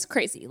work is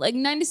crazy. Like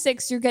 9 to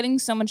 6, you're getting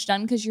so much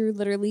done because you're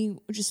literally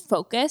just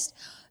focused.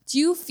 Do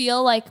you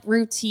feel like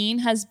routine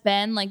has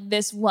been like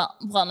this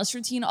wellness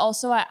routine?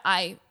 Also,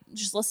 I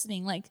just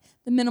listening, like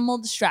the minimal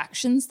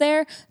distractions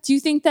there. Do you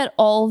think that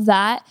all of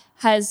that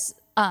has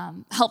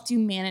helped you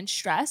manage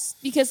stress?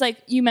 Because like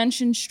you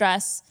mentioned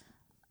stress.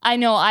 I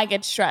know I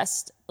get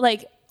stressed.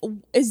 Like,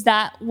 is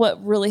that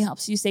what really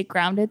helps you stay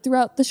grounded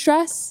throughout the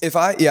stress? If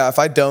I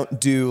don't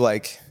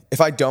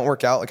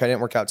work out, like I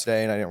didn't work out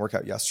today and I didn't work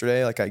out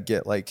yesterday, like I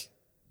get like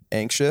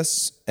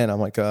anxious and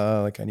I'm like,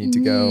 I need to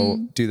go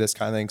do this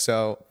kind of thing.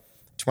 So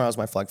tomorrow's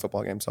my flag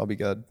football game, so I'll be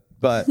good.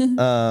 But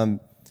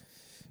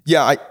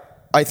yeah,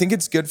 I think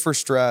it's good for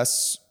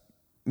stress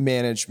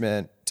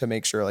management to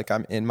make sure like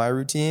I'm in my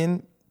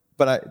routine,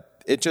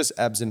 but it just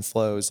ebbs and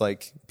flows.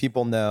 Like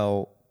people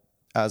know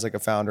as like a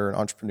founder and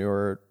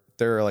entrepreneur,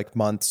 there are like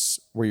months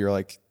where you're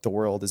like, the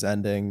world is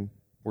ending,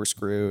 we're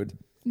screwed,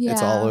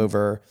 it's all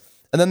over.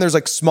 And then there's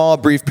like small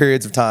brief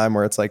periods of time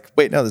where it's like,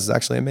 wait, no, this is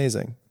actually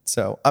amazing.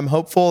 So I'm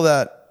hopeful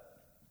that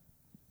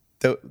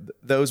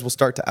those will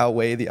start to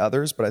outweigh the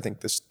others, but I think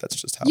that's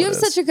just how it is. You have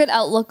such a good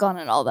outlook on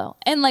it all though.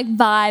 And like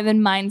vibe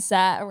and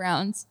mindset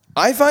around.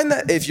 I find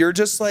that if you're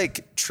just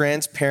like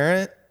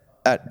transparent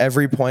at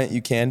every point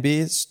you can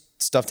be,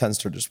 stuff tends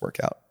to just work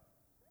out.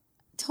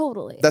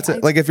 Totally. That's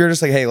it. Like if you're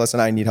just like, hey, listen,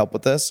 I need help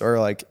with this, or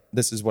like,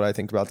 this is what I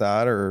think about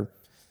that, or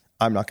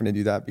I'm not going to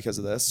do that because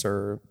of this,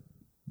 or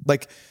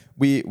like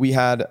we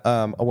had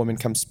a woman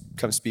come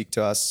speak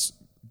to us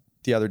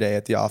the other day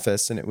at the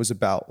office, and it was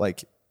about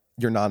like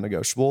your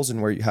non-negotiables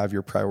and where you have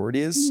your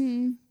priorities.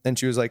 Mm-hmm. And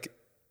she was like,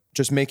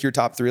 just make your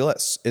top 3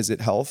 lists. Is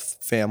it health,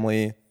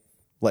 family,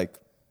 like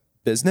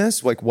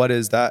business? Like, what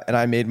is that? And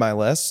I made my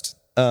list.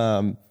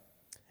 And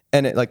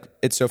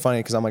it's so funny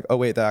because I'm like, oh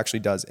wait, that actually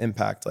does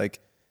impact like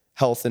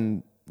health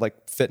and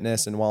like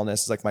fitness and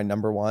wellness is like my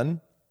number 1.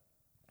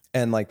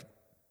 And like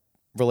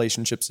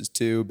relationships is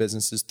 2,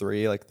 business is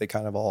 3. Like they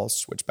kind of all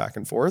switch back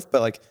and forth.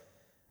 But like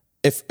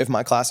if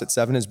my class at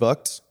 7 is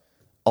booked,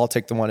 I'll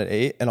take the one at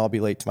 8 and I'll be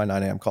late to my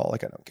 9 a.m. call.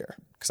 Like I don't care.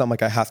 Cause I'm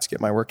like, I have to get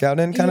my workout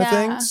in kind of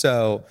thing.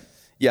 So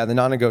yeah, the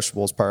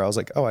non-negotiables part, I was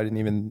like, oh, I didn't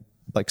even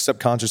like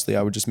subconsciously,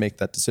 I would just make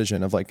that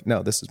decision of like,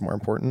 no, this is more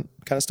important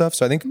kind of stuff.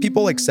 So I think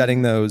people like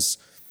setting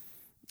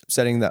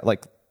that,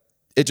 like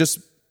it just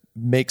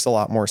makes a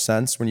lot more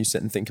sense when you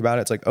sit and think about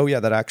it. It's like, oh yeah,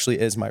 that actually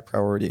is my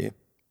priority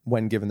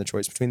when given the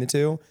choice between the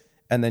two.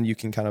 And then you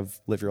can kind of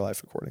live your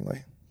life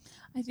accordingly.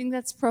 I think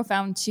that's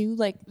profound too.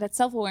 Like that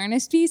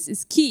self-awareness piece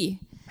is key.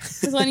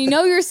 Because when you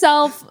know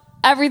yourself,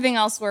 everything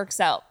else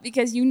works out.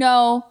 Because you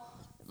know,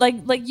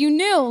 like you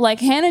knew, like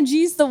Hannah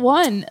G's the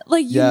one.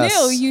 Like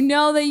you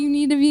know that you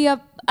need to be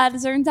up at a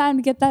certain time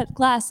to get that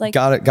class. Like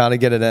gotta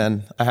get it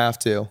in. I have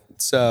to.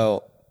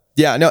 So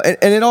yeah, no,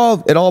 and it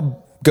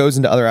all goes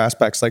into other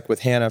aspects. Like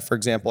with Hannah, for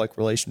example, like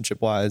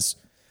relationship wise,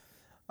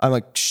 I'm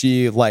like,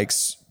 she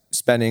likes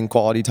spending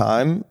quality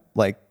time.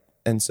 Like,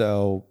 and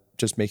so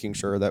just making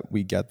sure that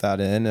we get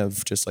that in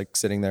of just like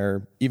sitting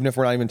there, even if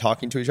we're not even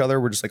talking to each other,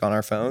 we're just like on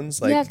our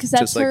phones. Like, yeah, because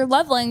that's her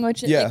love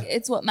language. Yeah. Like,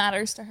 it's what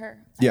matters to her.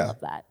 I love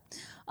that.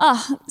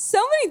 So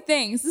many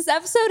things. This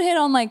episode hit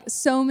on like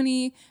so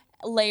many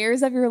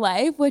layers of your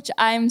life, which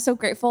I'm so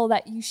grateful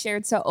that you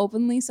shared so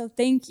openly. So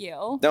thank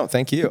you. No,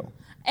 thank you.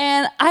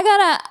 And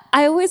I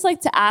always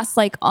like to ask,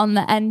 like on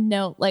the end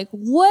note, like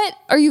what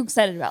are you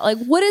excited about? Like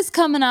what is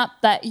coming up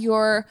that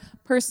you're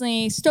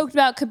personally stoked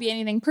about? Could be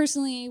anything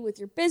personally with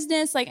your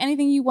business, like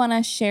anything you want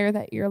to share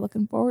that you're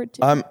looking forward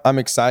to. I'm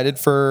excited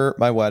for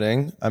my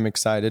wedding. I'm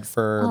excited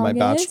for my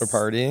bachelor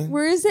party.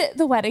 Where is it?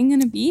 The wedding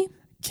going to be?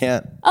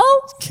 Can't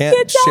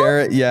can't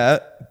share it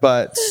yet,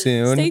 but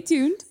soon. Stay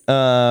tuned.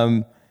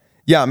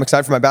 Yeah, I'm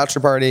excited for my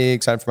bachelor party,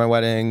 excited for my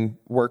wedding.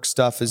 Work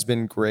stuff has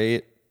been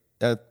great.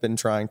 I've been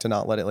trying to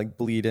not let it like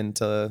bleed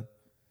into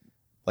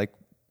like,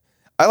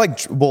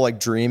 will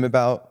dream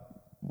about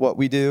what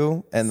we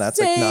do, and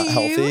that's like not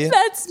healthy.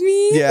 That's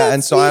me. Yeah. That's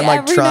and so I'm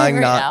like trying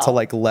not to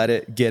like let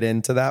it get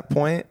into that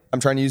point. I'm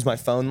trying to use my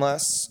phone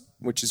less,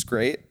 which is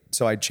great.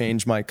 So I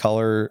changed my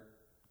color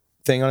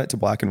thing on it to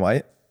black and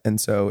white. And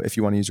so if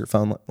you want to use your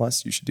phone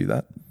less, you should do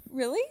that.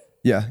 Really?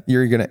 Yeah.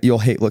 You'll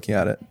hate looking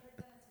at it.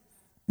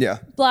 Yeah.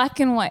 Black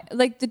and white,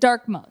 like the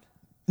dark mode.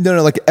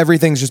 No, like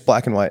everything's just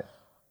black and white.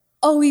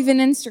 Oh, even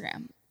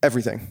Instagram.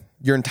 Everything.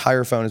 Your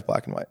entire phone is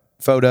black and white.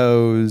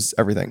 Photos,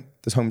 everything.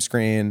 This home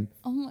screen.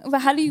 Oh, but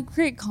how do you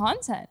create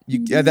content?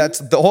 Yeah, that's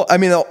the whole. I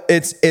mean,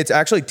 it's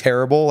actually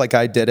terrible. Like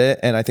I did it,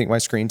 and I think my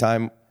screen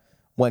time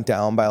went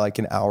down by like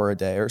an hour a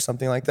day or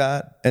something like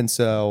that. And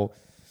so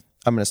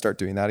I'm gonna start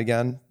doing that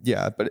again.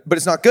 Yeah, but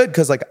it's not good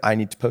because like I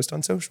need to post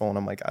on social, and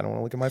I'm like I don't want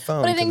to look at my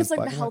phone. But I think it's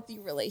like the healthy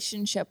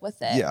relationship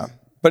with it. Yeah,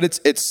 but it's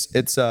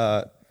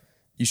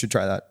you should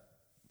try that.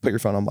 Put your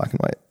phone on black and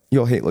white.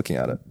 You'll hate looking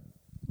at it.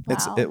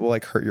 Wow. It will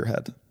like hurt your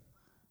head.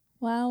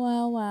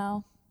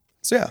 Wow.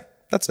 So yeah,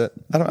 that's it.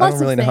 I don't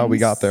really know how we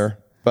got there,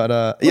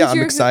 but yeah, I'm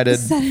excited.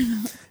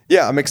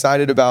 Yeah, I'm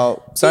excited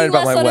about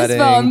my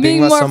wedding,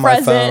 being less on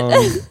my phone,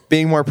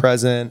 being more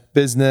present,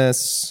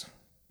 business,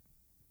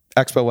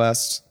 Expo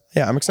West.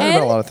 Yeah, I'm excited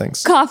about a lot of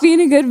things. Coffee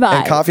and a good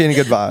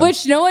vibe.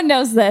 Which no one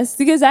knows this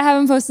because I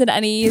haven't posted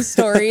any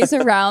stories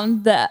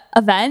around the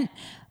event.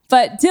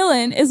 But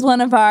Dylan is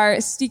one of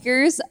our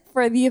speakers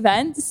for the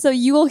event. So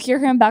you will hear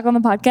him back on the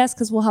podcast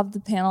because we'll have the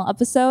panel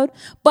episode.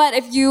 But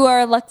if you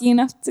are lucky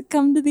enough to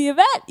come to the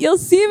event, you'll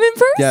see him in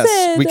person.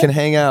 Yes, we can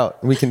hang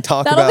out. We can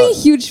talk That'll be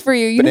huge for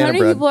you. You know how many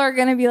bread. people are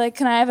going to be like,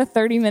 can I have a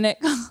 30-minute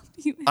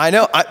coffee? I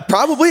know.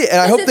 Probably. And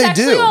I hope they do. It's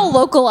actually all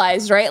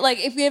localized, right?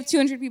 Like if we have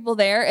 200 people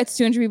there, it's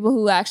 200 people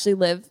who actually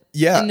live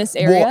in this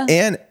area.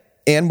 Well,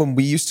 and when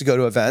we used to go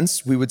to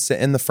events, we would sit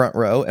in the front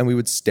row and we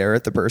would stare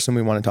at the person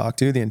we want to talk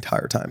to the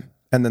entire time.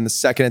 And then the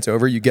second it's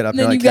over, you get up. And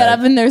then you get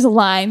up and there's a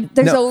line.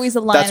 There's always a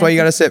line. That's why you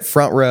got to sit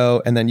front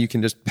row and then you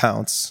can just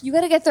pounce. You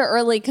got to get there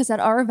early because at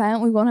our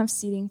event, we won't have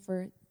seating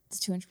for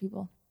 200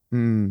 people.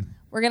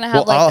 We're going to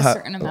have a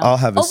certain amount. I'll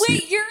have a seat. Oh,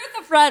 wait, you're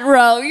in the front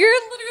row. You're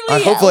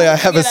literally. Hopefully I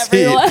have a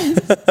seat.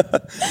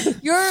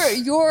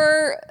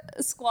 Your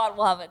squad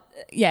will have it.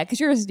 Yeah, because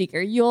you're a sneaker.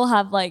 You'll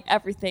have like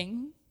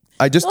everything.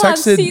 I just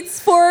texted seats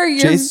for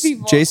your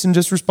people. Jason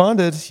just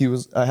responded.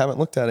 I haven't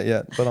looked at it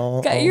yet, but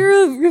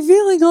you're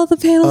revealing all the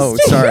panels.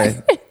 Oh, sorry.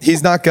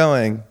 He's not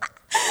going.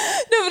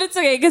 No, but it's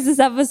okay because this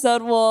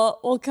episode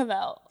will come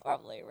out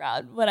probably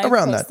around when I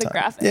post the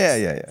graphics.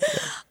 Yeah.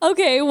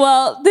 Okay,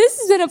 well, this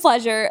has been a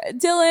pleasure.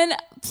 Dylan,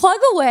 plug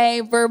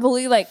away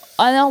verbally, and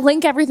I'll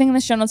link everything in the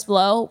show notes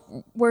below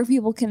where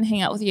people can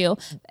hang out with you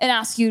and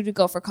ask you to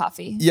go for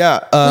coffee. Yeah.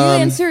 Will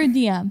you answer a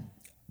DM?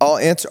 I'll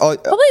answer.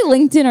 Probably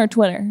LinkedIn or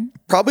Twitter.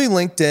 Probably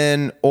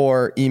LinkedIn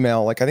or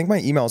email. I think my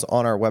email is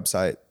on our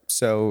website.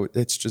 So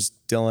it's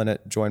just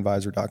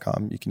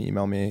dylan@joinvisor.com. You can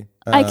email me.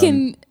 I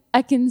can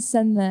put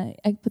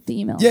the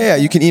email. Yeah.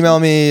 You can email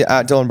me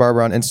at Dylan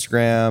Barbour on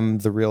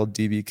Instagram, the real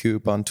DB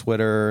Coop on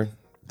Twitter.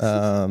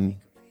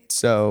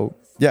 So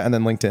yeah, and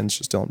then LinkedIn's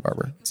just Dylan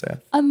Barbour. So yeah.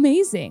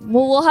 Amazing.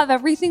 Well, we'll have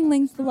everything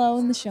linked below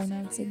in the show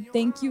notes. And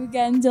thank you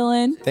again,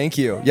 Dylan. Thank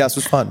you. Yes, it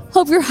was fun.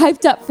 Hope you're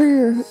hyped up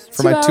for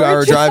my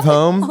 2-hour drive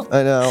home.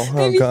 I know.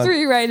 Maybe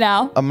 3 right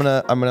now. I'm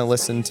gonna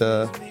listen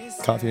to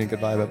Coffee and Good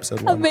Vibe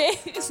episode 1.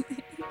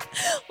 Amazing.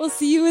 We'll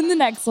see you in the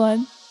next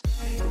one.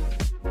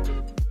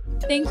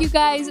 Thank you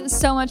guys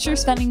so much for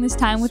spending this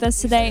time with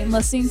us today and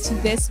listening to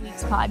this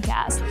week's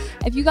podcast.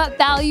 If you got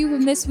value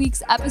from this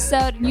week's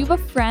episode and you have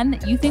a friend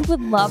that you think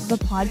would love the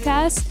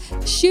podcast,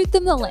 shoot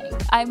them the link.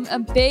 I'm a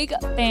big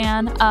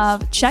fan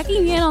of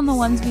checking in on the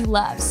ones we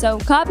love. So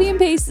copy and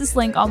paste this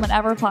link on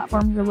whatever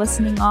platform you're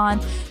listening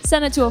on.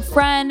 Send it to a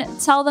friend.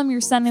 Tell them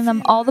you're sending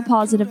them all the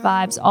positive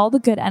vibes, all the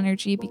good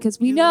energy, because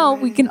we know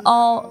we can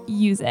all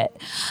use it.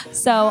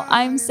 So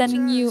I'm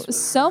sending you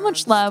so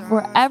much love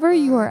wherever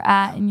you are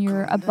at in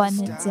your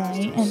abundant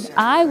day, and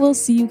I will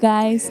see you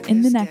guys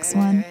in the next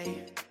one.